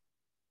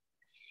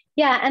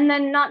 Yeah, and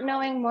then not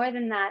knowing more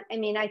than that, I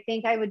mean, I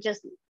think I would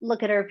just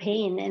look at her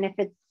pain, and if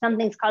it's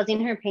something's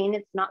causing her pain,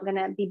 it's not going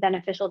to be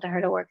beneficial to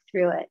her to work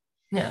through it.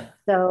 Yeah.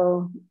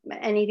 So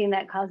anything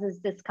that causes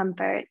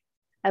discomfort,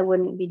 I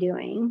wouldn't be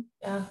doing.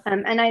 Yeah.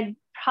 And I'd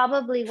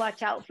probably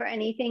watch out for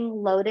anything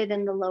loaded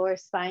in the lower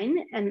spine,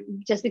 and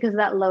just because of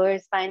that lower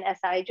spine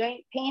SI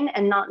joint pain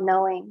and not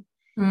knowing.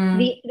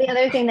 The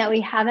other thing that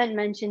we haven't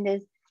mentioned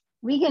is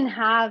we can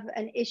have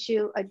an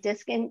issue, a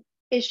disc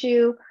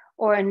issue,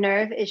 or a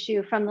nerve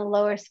issue from the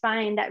lower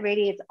spine that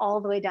radiates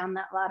all the way down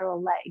that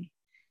lateral leg.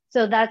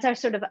 So that's our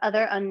sort of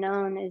other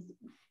unknown, is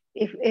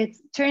if it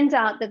turns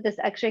out that this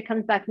x-ray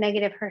comes back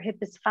negative, her hip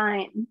is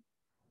fine,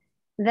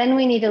 then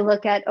we need to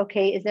look at,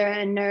 okay, is there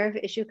a nerve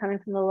issue coming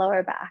from the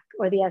lower back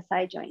or the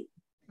SI joint?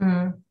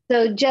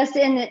 So just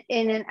in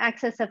an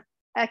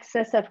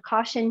excess of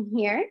caution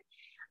here,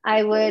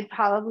 I would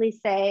probably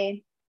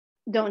say,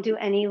 don't do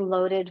any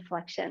loaded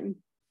flexion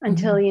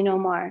until you know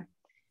more,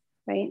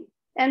 right?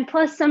 And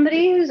plus,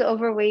 somebody who's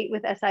overweight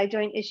with SI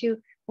joint issue,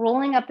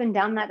 rolling up and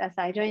down that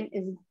SI joint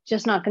is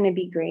just not going to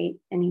be great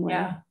anyway.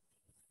 Yeah.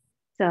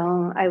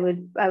 So I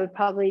would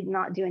probably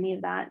not do any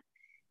of that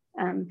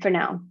for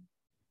now.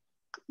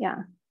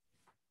 Yeah.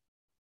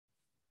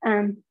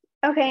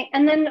 Okay.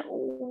 And then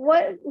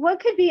what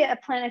could be a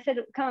plan? I said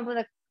come up with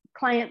a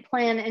client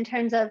plan in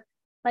terms of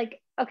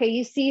like, okay,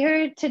 you see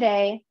her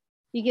today,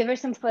 you give her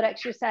some foot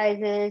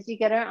exercises, you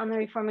get her on the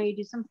reformer, you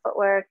do some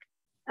footwork,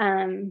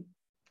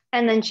 and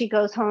then she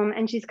goes home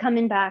and she's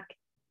coming back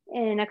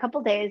in a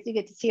couple days, you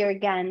get to see her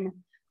again.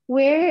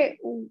 Where,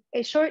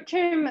 short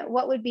term,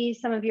 what would be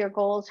some of your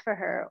goals for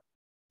her?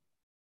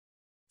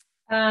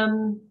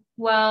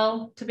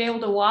 Well, to be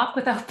able to walk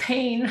without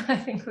pain, I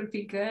think would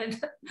be good.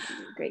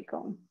 Great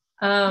goal.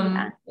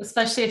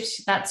 Especially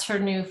if that's her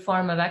new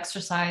form of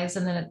exercise,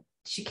 and then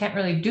she can't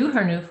really do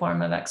her new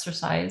form of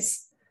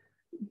exercise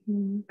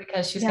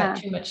because she's got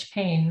too much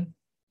pain.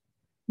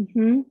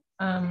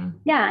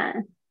 Yeah.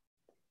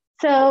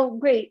 So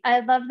great.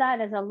 I love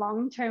that as a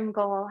long-term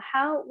goal.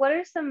 What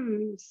are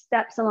some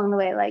steps along the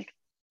way, like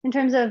in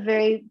terms of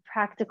very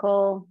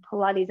practical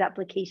Pilates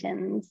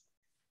applications?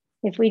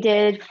 If we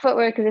did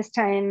footwork this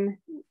time,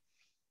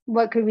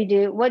 what could we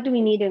do? What do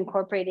we need to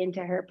incorporate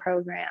into her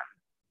program?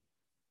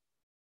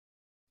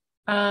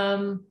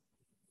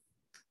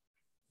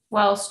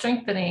 Well,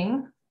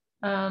 strengthening.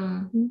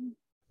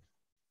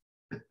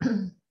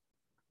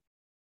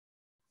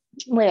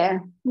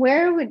 Where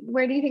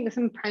do you think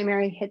some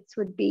primary hits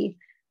would be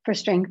for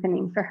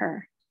strengthening for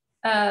her?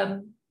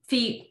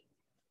 Feet,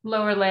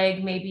 lower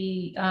leg,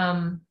 maybe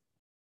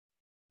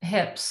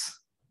hips.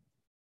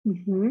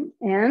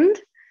 And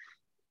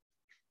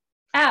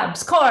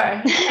abs,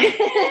 core.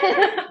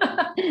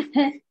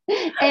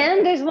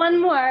 And there's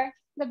one more,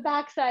 the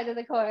backside of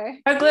the core.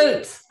 Or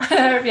glutes.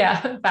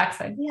 Yeah,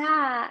 backside.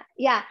 Yeah.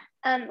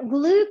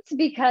 Glutes,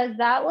 because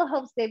that will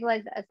help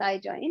stabilize the SI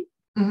joint.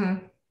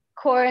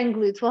 Core and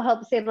glutes will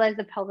help stabilize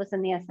the pelvis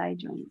and the SI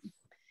joint.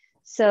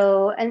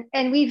 So, and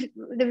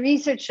the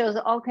research shows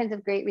all kinds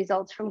of great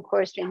results from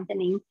core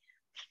strengthening.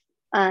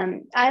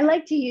 I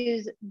like to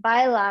use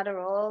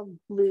bilateral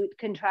glute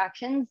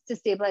contractions to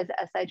stabilize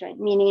the SI joint,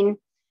 meaning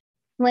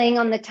laying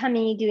on the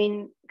tummy,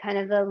 doing kind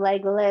of the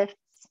leg lifts,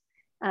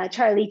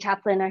 Charlie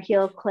Chaplin or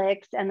heel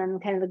clicks, and then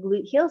kind of the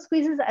glute heel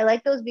squeezes. I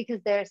like those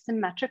because they're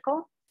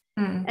symmetrical.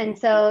 And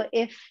so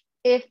if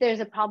there's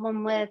a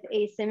problem with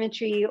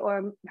asymmetry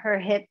or her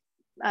hip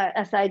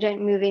SI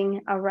joint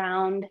moving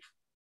around,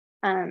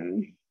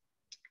 I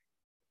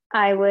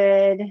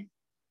would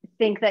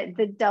think that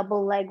the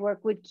double leg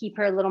work would keep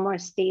her a little more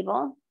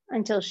stable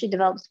until she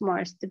develops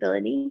more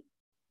stability.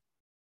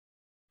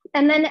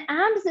 And then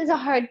abs is a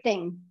hard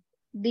thing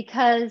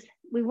because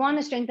we want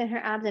to strengthen her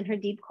abs and her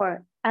deep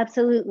core.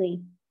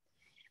 Absolutely.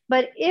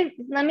 But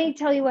let me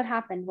tell you what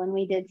happened when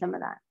we did some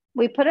of that.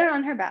 We put her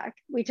on her back.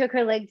 We took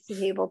her legs to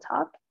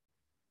tabletop.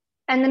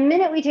 And the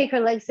minute we take her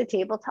legs to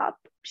tabletop,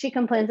 she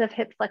complains of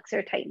hip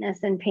flexor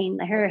tightness and pain.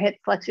 Her hip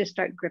flexors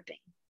start gripping.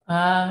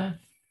 All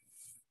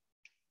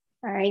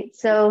right.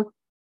 So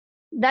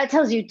that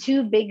tells you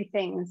two big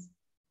things.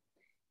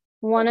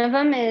 One of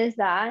them is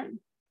that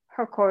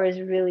her core is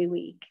really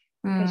weak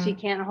because she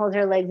can't hold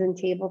her legs in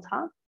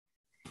tabletop.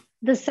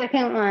 The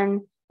second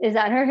one is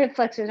that her hip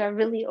flexors are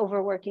really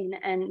overworking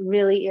and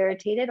really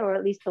irritated, or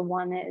at least the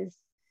one is.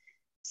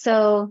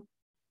 So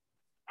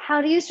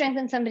how do you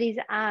strengthen somebody's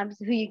abs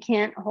who you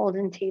can't hold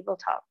in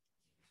tabletop?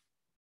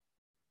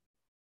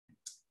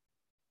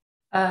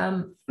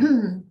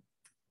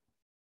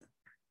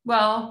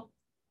 Well,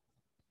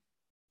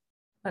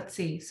 let's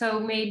see. So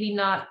maybe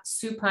not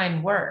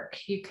supine work.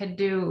 You could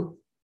do,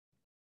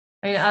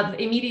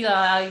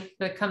 immediately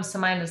what comes to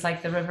mind is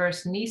like the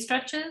reverse knee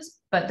stretches.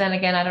 But then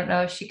again, I don't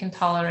know if she can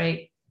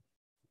tolerate,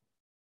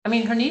 her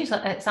knees,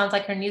 it sounds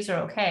like her knees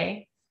are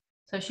okay.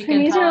 So she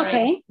can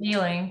tolerate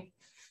kneeling.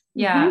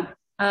 Yeah.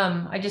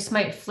 I just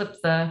might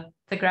flip the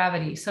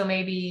gravity. So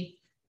maybe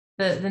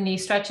the knee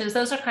stretches,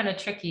 those are kind of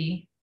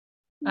tricky.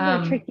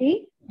 They're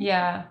tricky.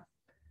 Yeah.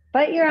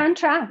 But you're on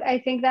track. I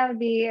think that would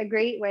be a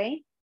great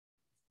way.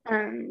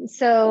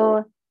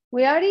 So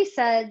we already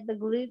said the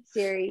glute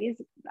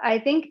series. I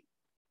think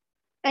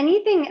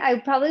anything, I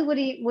probably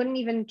wouldn't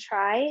even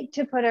try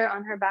to put her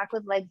on her back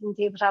with legs in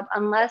tabletop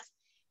unless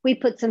we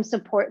put some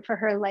support for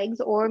her legs,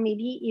 or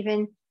maybe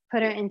even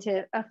put her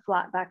into a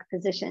flat back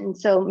position.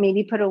 So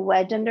maybe put a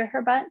wedge under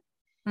her butt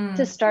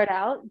to start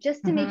out,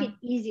 just to make it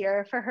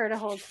easier for her to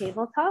hold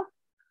tabletop,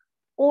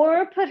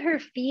 or put her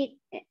feet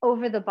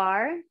over the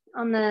bar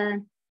on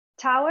the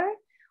tower,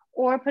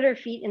 or put her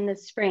feet in the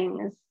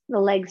springs, the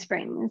leg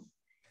springs,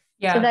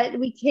 Yeah. so that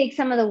we take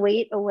some of the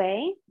weight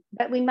away.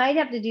 But we might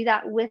have to do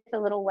that with a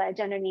little wedge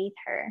underneath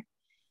her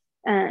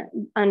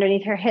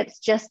hips,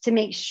 just to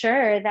make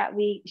sure that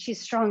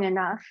she's strong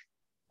enough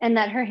and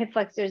that her hip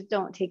flexors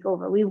don't take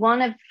over. We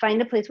want to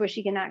find a place where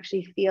she can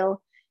actually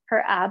feel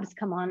her abs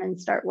come on and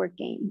start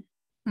working.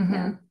 Mm-hmm.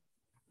 Yeah.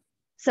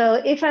 So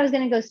if I was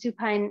going to go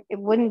supine, it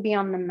wouldn't be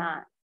on the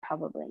mat,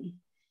 probably.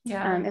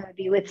 Yeah. It would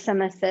be with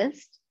some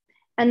assist.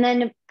 And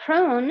then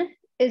prone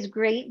is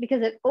great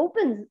because it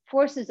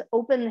forces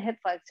open the hip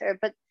flexor,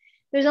 but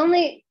there's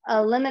only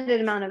a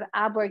limited amount of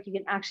ab work you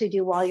can actually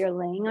do while you're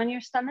laying on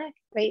your stomach,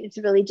 right? It's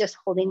really just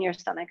holding your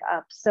stomach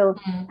up. So,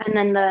 and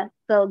then the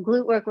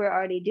glute work we're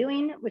already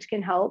doing, which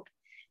can help.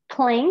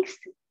 Planks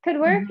could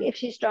work if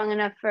she's strong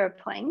enough for a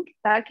plank.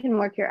 That can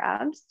work your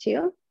abs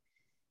too.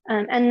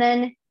 And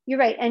then you're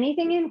right,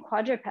 anything in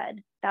quadruped,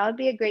 that would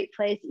be a great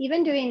place.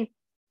 Even doing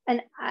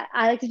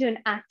I like to do an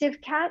active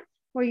cat,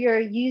 where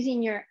you're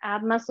using your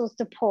ab muscles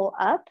to pull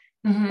up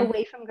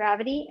away from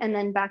gravity and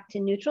then back to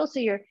neutral. So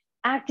you're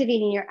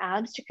activating your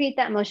abs to create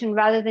that motion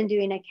rather than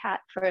doing a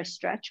cat for a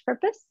stretch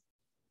purpose.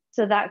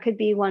 So that could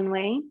be one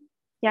way.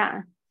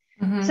 Yeah.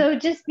 So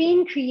just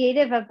being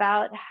creative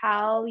about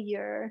how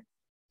you're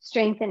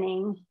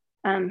strengthening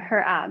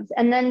her abs.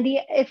 And then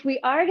if we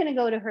are going to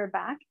go to her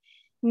back,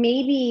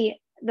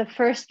 maybe the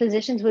first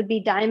positions would be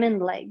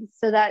diamond legs,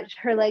 so that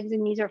her legs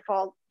and knees are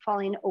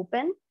falling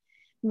open,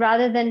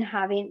 rather than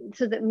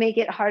so that make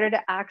it harder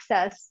to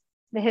access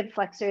the hip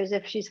flexors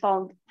if she's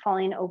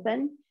falling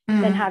open,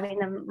 than having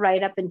them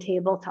right up in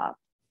tabletop.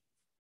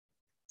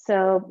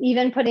 So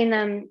even putting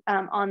them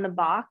on the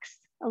box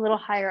a little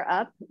higher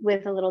up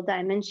with a little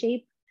diamond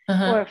shape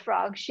or a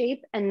frog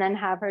shape, and then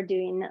have her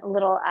doing a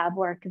little ab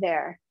work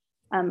there.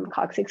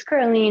 Coccyx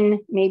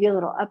curling, maybe a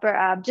little upper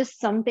ab, just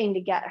something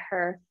to get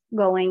her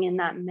going in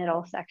that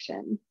middle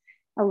section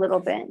a little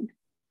bit.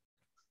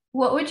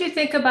 What would you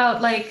think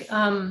about, like,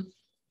 I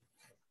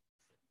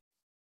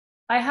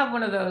have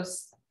one of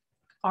those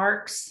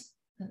arcs,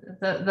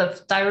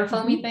 the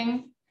styrofoamy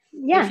thing.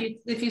 Yeah.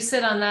 If you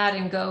sit on that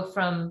and go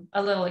from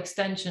a little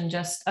extension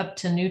just up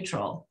to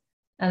neutral,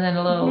 and then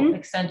a little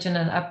extension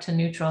and up to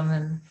neutral,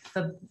 and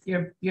then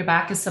your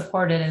back is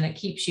supported and it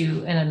keeps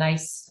you in a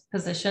nice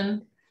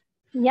position.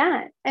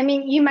 Yeah, I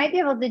mean, you might be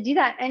able to do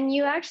that, and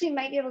you actually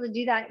might be able to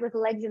do that with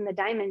legs in the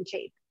diamond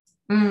shape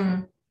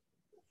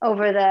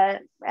over the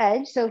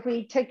edge. So if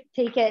we take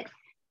it,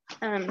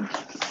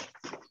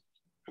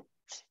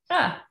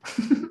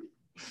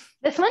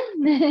 this one,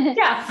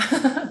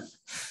 yeah,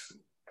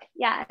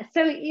 yeah.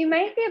 So you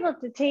might be able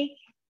to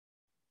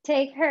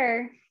take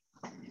her.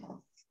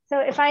 So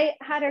if I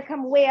had her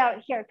come way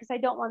out here, because I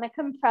don't want to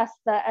compress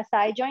the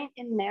SI joint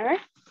in there,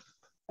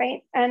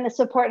 right, and to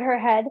support her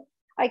head,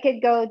 I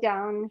could go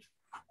down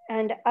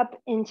and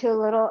up into a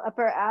little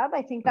upper ab.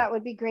 I think that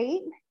would be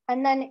great.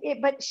 And then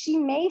but she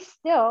may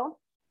still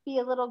be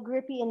a little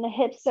grippy in the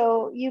hips.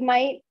 So you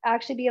might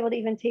actually be able to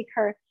even take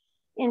her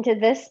into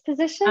this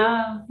position.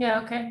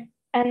 Yeah, okay.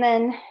 And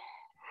then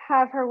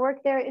have her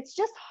work there. It's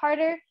just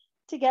harder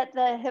to get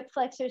the hip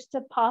flexors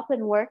to pop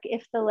and work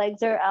if the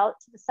legs are out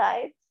to the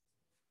sides.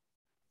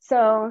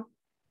 So,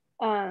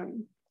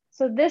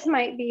 so this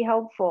might be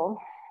helpful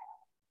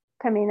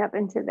coming up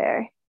into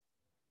there.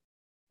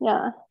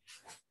 Yeah.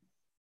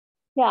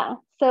 Yeah.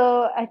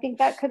 So I think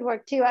that could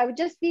work too. I would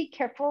just be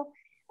careful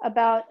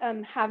about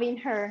having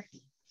her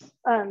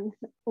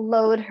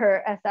load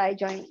her SI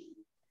joint.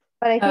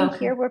 But I think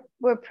here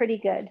we're pretty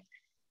good.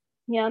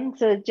 Yeah.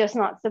 So just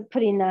not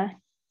putting the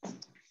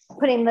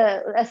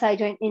SI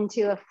joint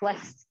into a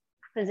flexed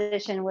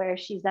position where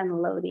she's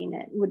unloading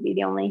it would be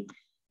the only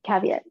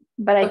caveat.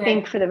 But I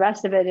think for the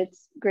rest of it,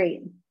 it's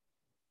great.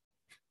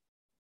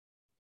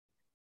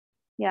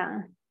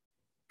 Yeah.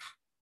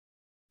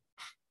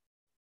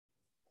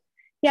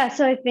 Yeah,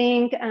 so I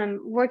think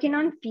working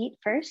on feet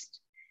first,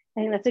 I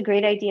think that's a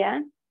great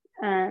idea.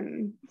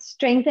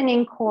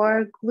 Strengthening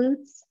core,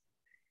 glutes,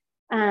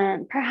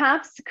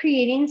 perhaps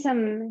creating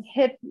some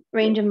hip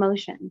range of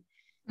motion.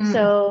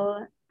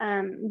 So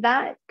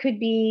that could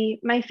be,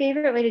 my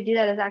favorite way to do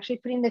that is actually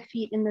putting the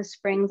feet in the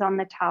springs on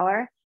the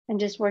tower and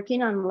just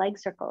working on leg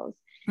circles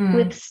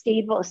with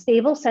stable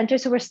center.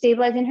 So we're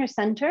stabilizing her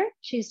center.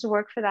 She used to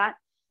work for that.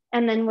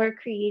 And then we're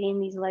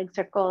creating these leg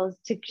circles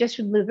to just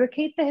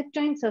lubricate the hip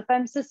joint. So if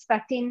I'm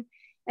suspecting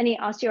any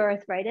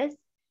osteoarthritis,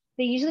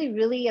 they usually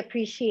really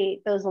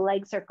appreciate those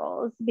leg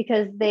circles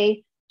because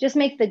they just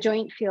make the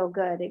joint feel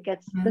good. It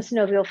gets the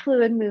synovial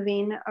fluid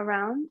moving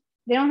around.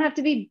 They don't have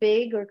to be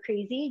big or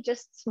crazy,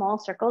 just small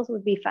circles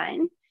would be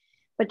fine.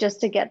 But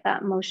just to get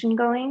that motion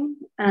going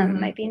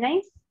might be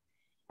nice.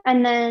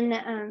 And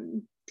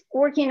then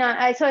working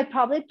on, so I'd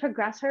probably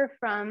progress her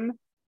from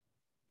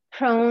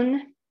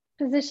prone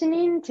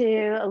positioning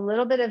to a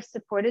little bit of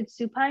supported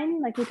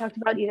supine, like we talked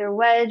about, either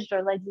wedged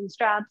or legs and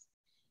straps,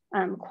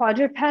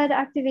 quadruped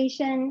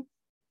activation,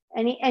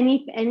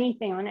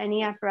 anything on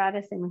any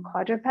apparatus in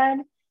quadruped.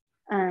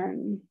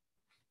 And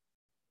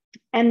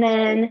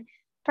then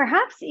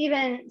Perhaps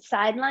even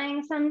side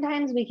lying,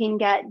 sometimes we can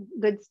get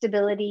good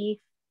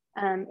stability.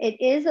 Can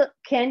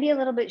be a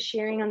little bit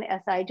shearing on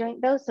the SI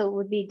joint though, so it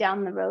would be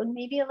down the road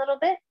maybe a little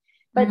bit.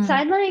 But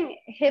side lying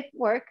hip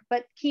work,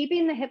 but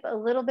keeping the hip a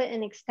little bit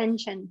in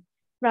extension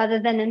rather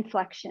than in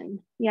flexion.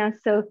 Yeah,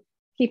 so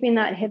keeping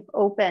that hip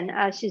open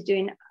as she's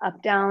doing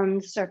up,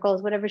 down,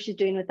 circles, whatever she's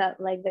doing with that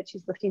leg that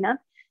she's lifting up,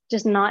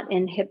 just not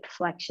in hip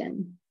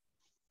flexion,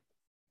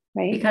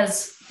 right?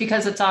 Because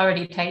it's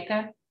already tight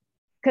there?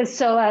 Because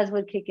psoas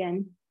would kick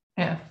in.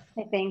 Yeah.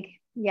 I think,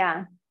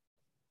 yeah.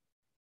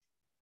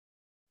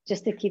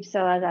 Just to keep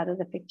psoas out of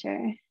the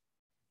picture.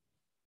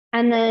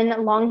 And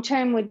then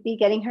long-term would be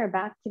getting her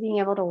back to being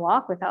able to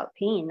walk without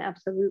pain,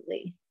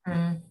 absolutely.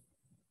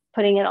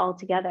 Putting it all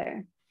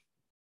together.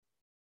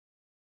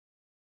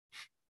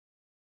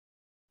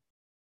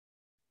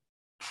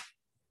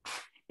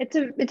 It's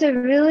a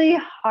really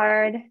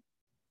hard,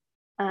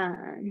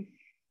 I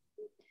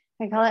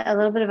call it a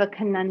little bit of a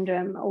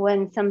conundrum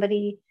when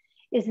somebody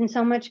is in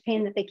so much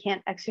pain that they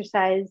can't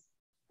exercise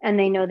and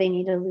they know they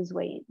need to lose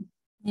weight.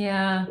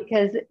 Yeah.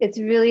 Because it's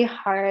really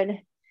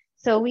hard.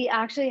 So we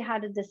actually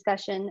had a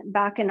discussion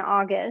back in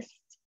August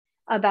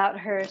about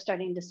her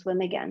starting to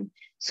swim again.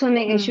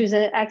 Swimming, she was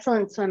an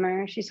excellent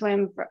swimmer. She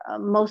swam for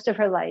most of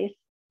her life.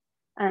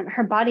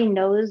 Her body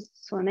knows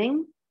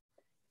swimming.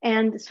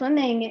 And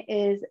swimming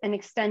is an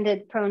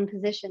extended prone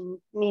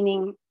position,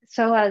 meaning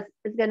psoas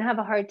is going to have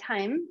a hard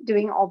time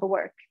doing all the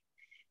work.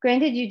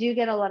 Granted, you do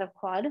get a lot of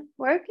quad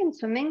work in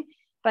swimming,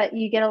 but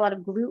you get a lot of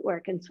glute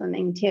work in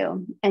swimming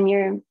too. And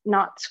you're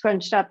not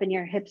scrunched up and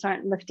your hips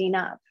aren't lifting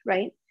up,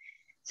 right?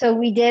 So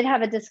we did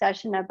have a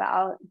discussion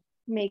about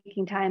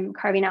making time,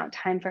 carving out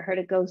time for her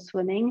to go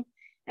swimming.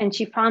 And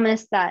she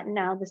promised that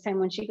now this time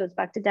when she goes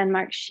back to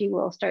Denmark, she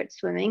will start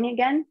swimming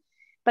again.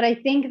 But I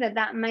think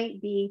that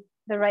might be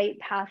the right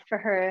path for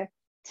her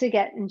to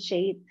get in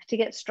shape, to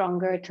get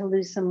stronger, to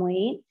lose some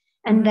weight.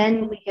 And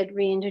then we could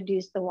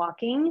reintroduce the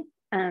walking.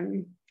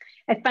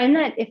 I find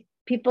that if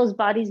people's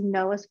bodies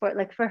know a sport,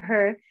 like for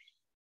her,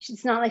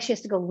 it's not like she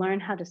has to go learn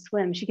how to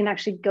swim. She can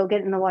actually go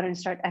get in the water and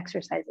start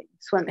exercising,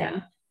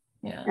 swimming.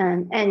 Yeah.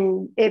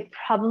 And it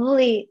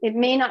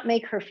may not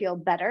make her feel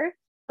better,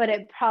 but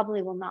it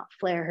probably will not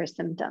flare her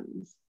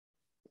symptoms.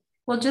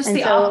 Well, just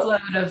the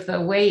offload of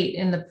the weight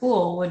in the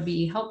pool would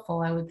be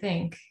helpful, I would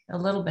think, a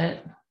little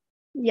bit.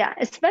 Yeah,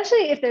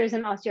 especially if there's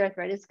an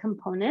osteoarthritis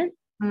component.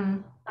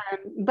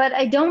 But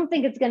I don't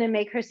think it's going to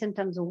make her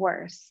symptoms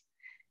worse.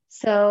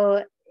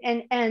 So,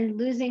 and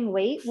losing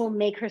weight will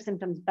make her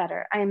symptoms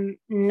better. I'm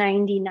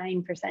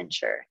 99%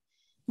 sure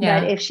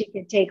that if she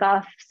could take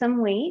off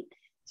some weight,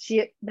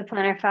 the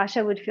plantar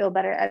fascia would feel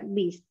better, at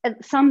least.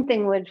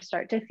 Something would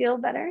start to feel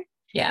better.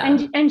 Yeah.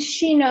 And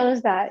she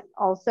knows that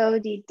also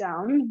deep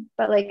down.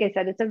 But like I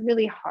said, it's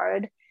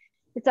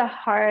a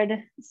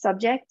hard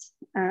subject.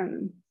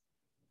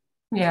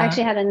 I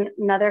actually had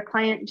another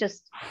client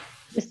just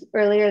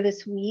earlier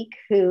this week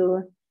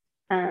who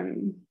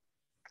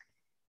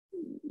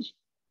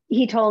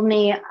he told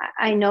me,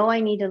 I know I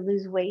need to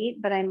lose weight,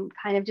 but I'm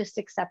kind of just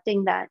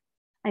accepting that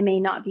I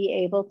may not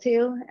be able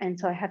to. And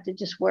so I have to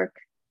just work,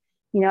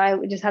 I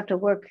would just have to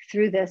work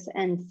through this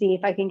and see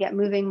if I can get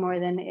moving more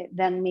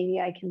then maybe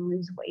I can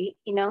lose weight,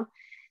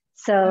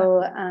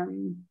 So,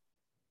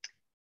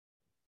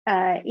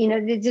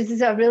 this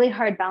is a really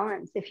hard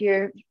balance if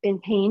you're in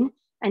pain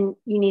and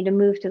you need to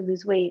move to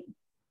lose weight.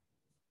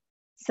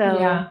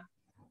 So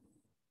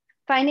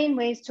finding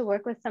ways to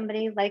work with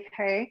somebody like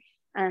her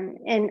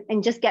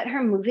and just get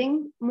her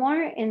moving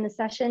more in the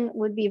session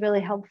would be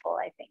really helpful,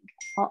 I think.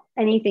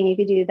 Anything you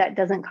could do that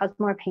doesn't cause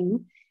more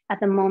pain at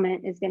the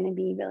moment is going to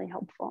be really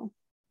helpful.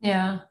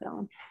 Yeah.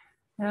 So.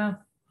 Yeah.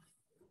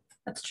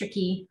 That's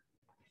tricky.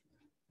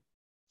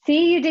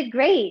 See, you did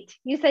great.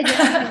 You said you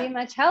weren't going to be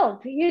much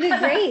help. You did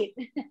great.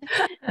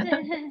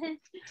 Can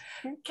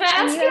I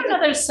ask you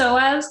another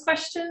psoas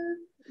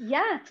question?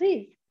 Yeah,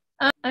 please.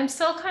 I'm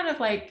still kind of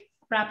like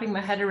wrapping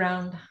my head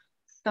around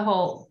the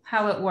whole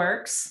how it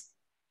works.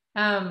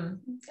 And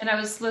I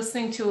was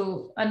listening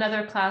to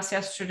another class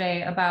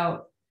yesterday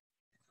about,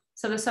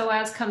 so the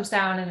psoas comes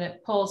down and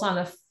it pulls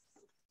on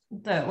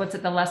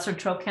the lesser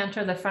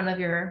trochanter, the front of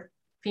your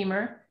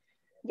femur.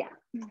 Yeah.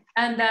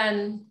 And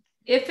then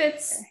if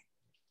it's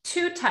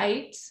too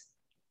tight,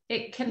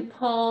 it can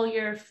pull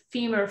your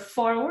femur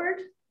forward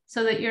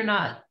so that you're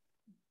not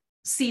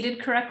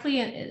seated correctly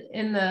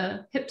in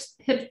the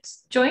hip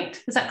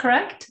joint. Is that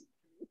correct?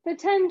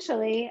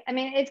 Potentially. I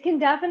mean, it can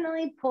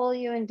definitely pull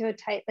you into a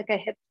tight, like a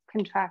hip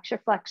contraction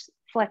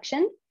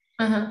flexion.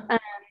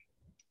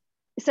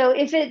 So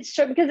if it's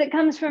short, because it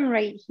comes from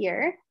right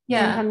here,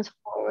 and comes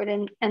forward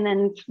and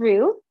then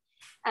through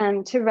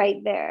to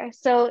right there.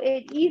 So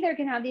it either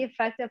can have the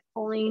effect of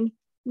pulling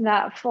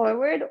that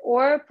forward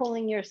or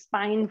pulling your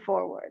spine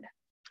forward.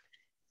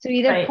 So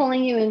either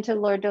pulling you into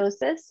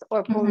lordosis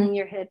or pulling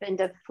your hip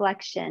into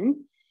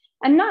flexion.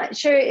 I'm not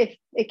sure if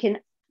it can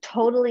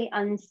totally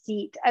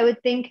unseat. I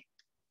would think,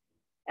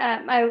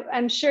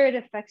 I'm sure it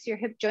affects your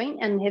hip joint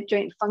and hip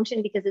joint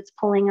function because it's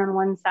pulling on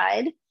one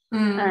side.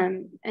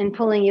 and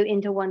pulling you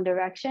into one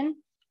direction.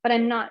 But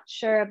I'm not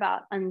sure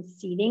about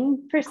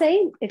unseating per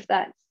se, if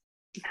that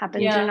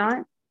happens or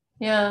not.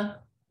 Yeah.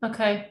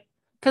 Okay.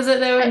 Because it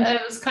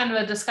was kind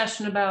of a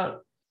discussion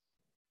about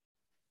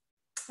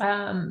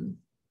kind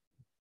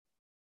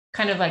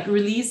of like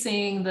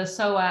releasing the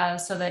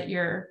psoas so that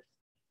your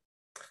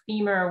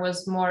femur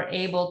was more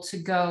able to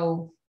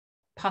go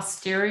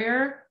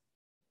posterior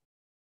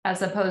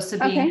as opposed to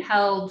being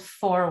held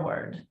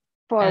forward.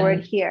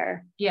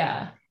 Here.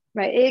 Yeah.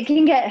 Right. It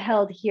can get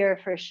held here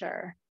for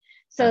sure.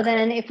 So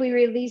then if we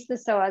release the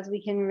psoas,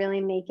 we can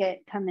really make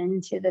it come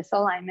into this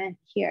alignment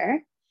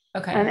here.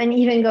 Okay. And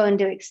even go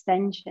into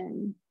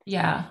extension.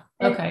 Yeah.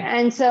 Okay.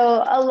 And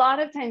so a lot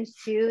of times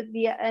too,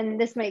 and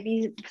this might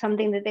be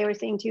something that they were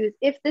saying too, is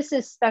if this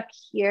is stuck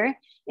here,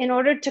 in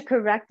order to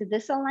correct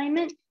this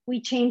alignment,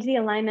 we change the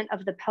alignment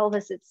of the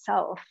pelvis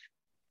itself.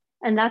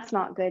 And that's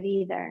not good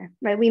either,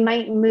 right? We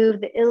might move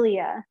the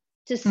ilia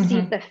to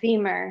seat the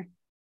femur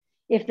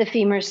if the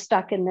femur is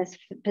stuck in this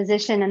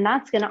position, and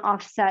that's going to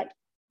offset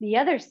the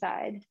other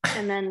side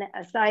and then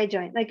a side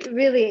joint. Like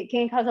really, it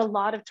can cause a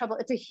lot of trouble.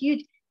 It's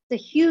a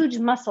huge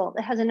muscle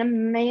that has an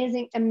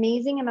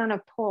amazing amount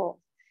of pull,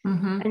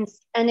 and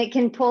it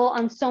can pull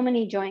on so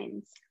many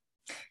joints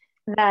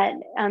that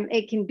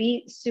it can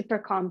be super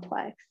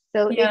complex.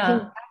 So it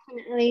can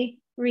definitely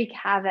wreak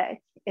havoc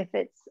if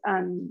it's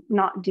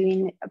not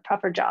doing a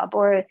proper job,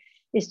 or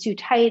is too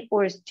tight,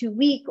 or is too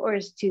weak, or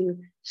is too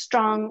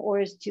strong, or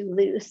is too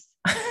loose.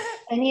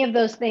 Any of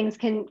those things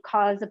can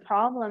cause a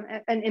problem,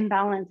 an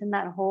imbalance in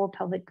that whole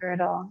pelvic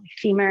girdle,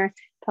 femur,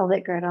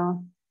 pelvic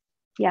girdle.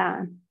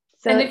 Yeah.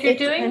 So and if you're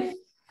doing,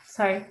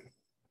 sorry.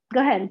 Go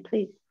ahead,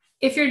 please.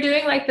 If you're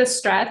doing like the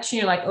stretch and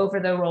you're like over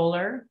the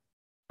roller,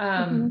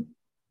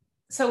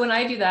 so when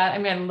I do that, I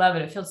mean, I love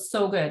it. It feels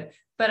so good,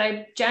 but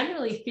I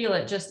generally feel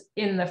it just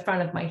in the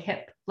front of my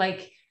hip.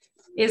 Like,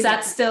 is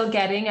that still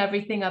getting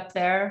everything up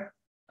there?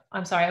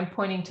 I'm sorry, I'm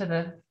pointing to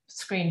the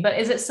screen, but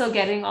is it still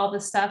getting all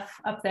the stuff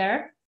up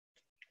there?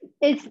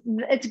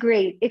 It's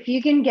great. If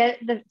you can get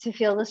to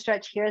feel the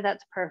stretch here,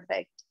 that's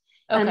perfect.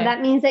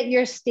 That means that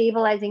you're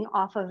stabilizing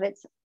off of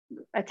its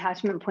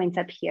attachment points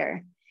up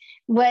here.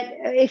 What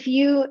if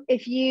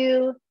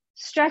you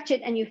stretch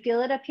it and you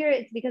feel it up here,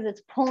 it's because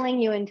it's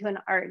pulling you into an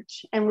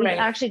arch, and we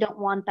actually don't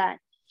want that.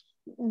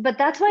 But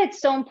that's why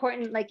it's so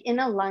important, like in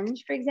a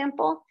lunge, for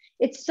example,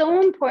 it's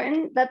so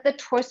important that the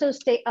torso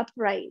stay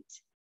upright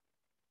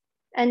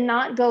and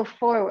not go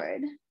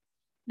forward,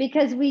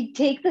 because we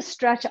take the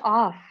stretch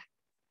off.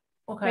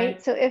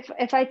 Right. So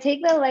if I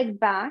take the leg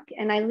back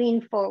and I lean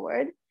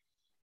forward,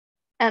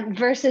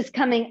 versus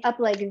coming up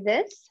like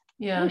this.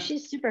 Yeah. Oh,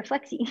 she's super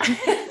flexy.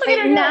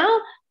 Right, now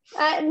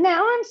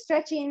I'm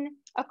stretching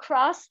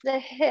across the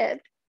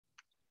hip.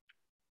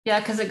 Yeah,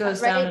 because it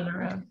goes down and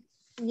around.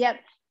 Yep.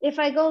 If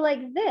I go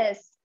like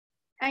this,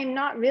 I'm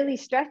not really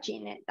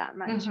stretching it that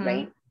much,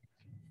 right?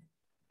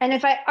 And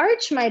if I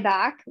arch my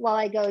back while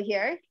I go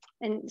here,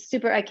 and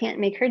I can't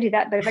make her do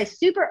that, but if I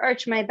super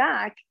arch my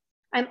back,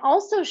 I'm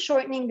also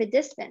shortening the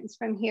distance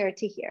from here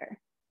to here.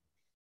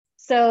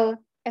 So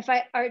if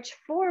I arch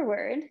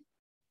forward,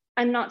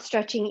 I'm not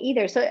stretching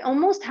either. So I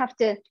almost have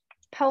to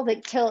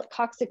pelvic tilt,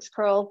 coccyx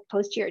curl,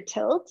 posterior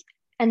tilt,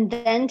 and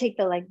then take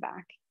the leg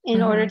back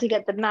in order to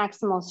get the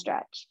maximal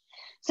stretch.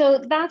 So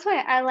that's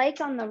why I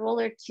like on the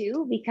roller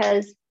too,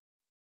 because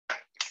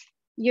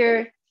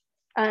you're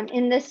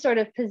in this sort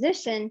of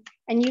position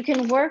and you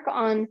can work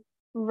on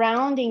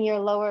rounding your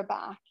lower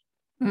back,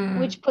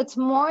 which puts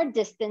more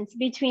distance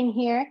between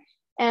here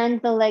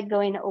and the leg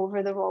going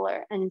over the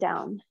roller and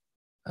down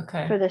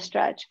for the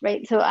stretch,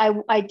 right? So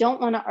I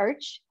don't want to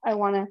arch. I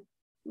want to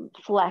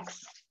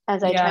flex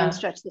as I try and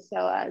stretch the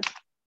psoas.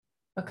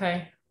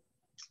 Okay.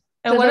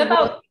 And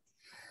so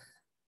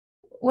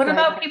what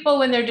about people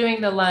when they're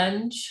doing the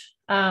lunge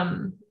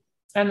and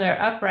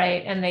they're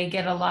upright and they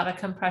get a lot of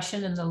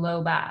compression in the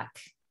low back?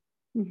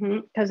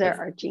 Because they're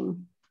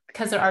arching.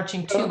 Because they're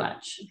arching too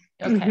much.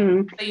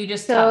 Okay. So you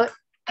just tuck.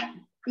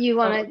 You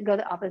want to go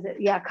the opposite.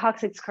 Yeah,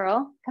 coccyx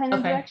curl kind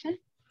of direction.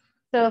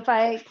 So if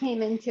I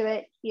came into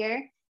it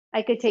here,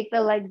 I could take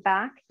the leg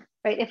back,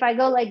 right? If I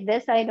go like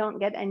this, I don't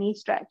get any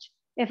stretch.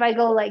 If I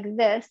go like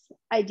this,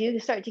 I do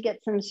start to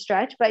get some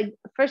stretch, but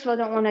first of all, I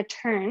don't want to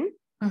turn.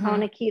 I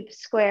want to keep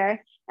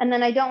square. And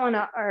then I don't want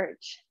to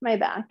arch my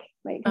back,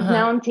 right? Because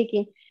now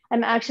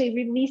I'm actually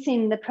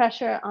releasing the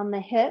pressure on the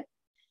hip.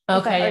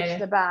 If I arch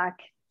the back,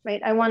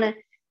 right? I want to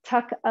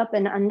tuck up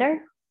and under.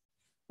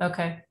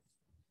 Okay.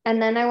 And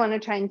then I want to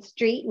try and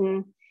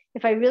straighten.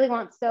 If I really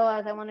want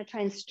psoas, I want to try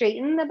and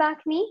straighten the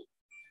back knee,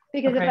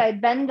 because if I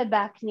bend the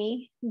back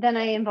knee, then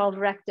I involve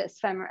rectus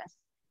femoris,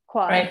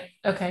 quad. Right.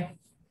 Okay.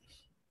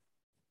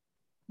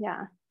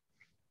 Yeah.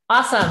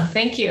 Awesome.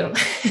 Thank you.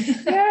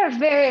 You're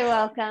very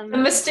welcome. The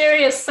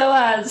mysterious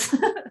psoas.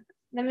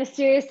 The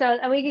mysterious psoas.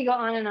 And we could go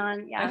on and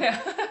on. Yeah. Okay.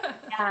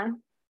 Yeah.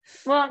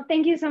 Well,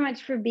 thank you so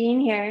much for being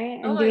here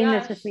and doing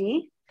this with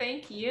me.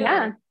 Thank you.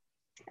 Yeah.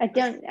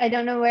 I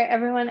don't know where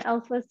everyone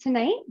else was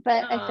tonight,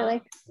 but I feel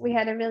like we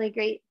had a really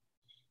great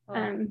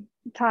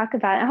talk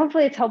about it.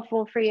 Hopefully it's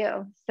helpful for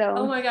you. So,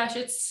 oh my gosh,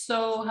 it's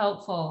so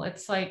helpful.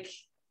 It's like,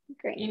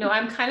 great. You know,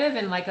 I'm kind of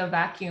in like a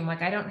vacuum.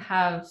 Like I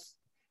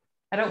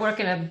don't work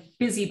in a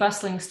busy,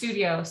 bustling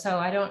studio. So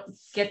I don't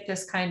get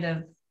this kind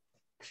of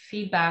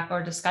feedback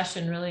or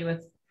discussion really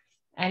with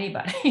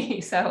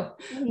anybody. So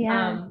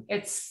yeah,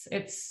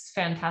 it's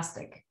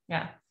fantastic.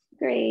 Yeah.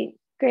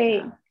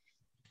 great.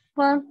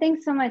 Well,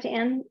 thanks so much,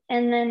 Anne.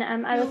 And then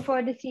I look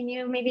forward to seeing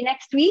you maybe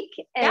next week.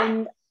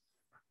 And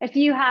if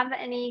you have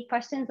any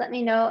questions, let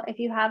me know. If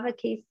you have a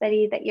case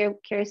study that you're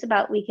curious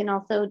about, we can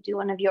also do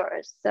one of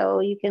yours. So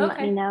you can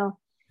let me know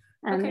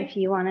if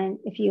you want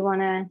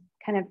to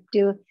kind of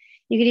do.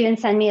 You could even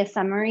send me a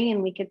summary,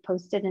 and we could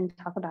post it and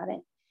talk about it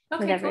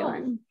with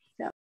everyone.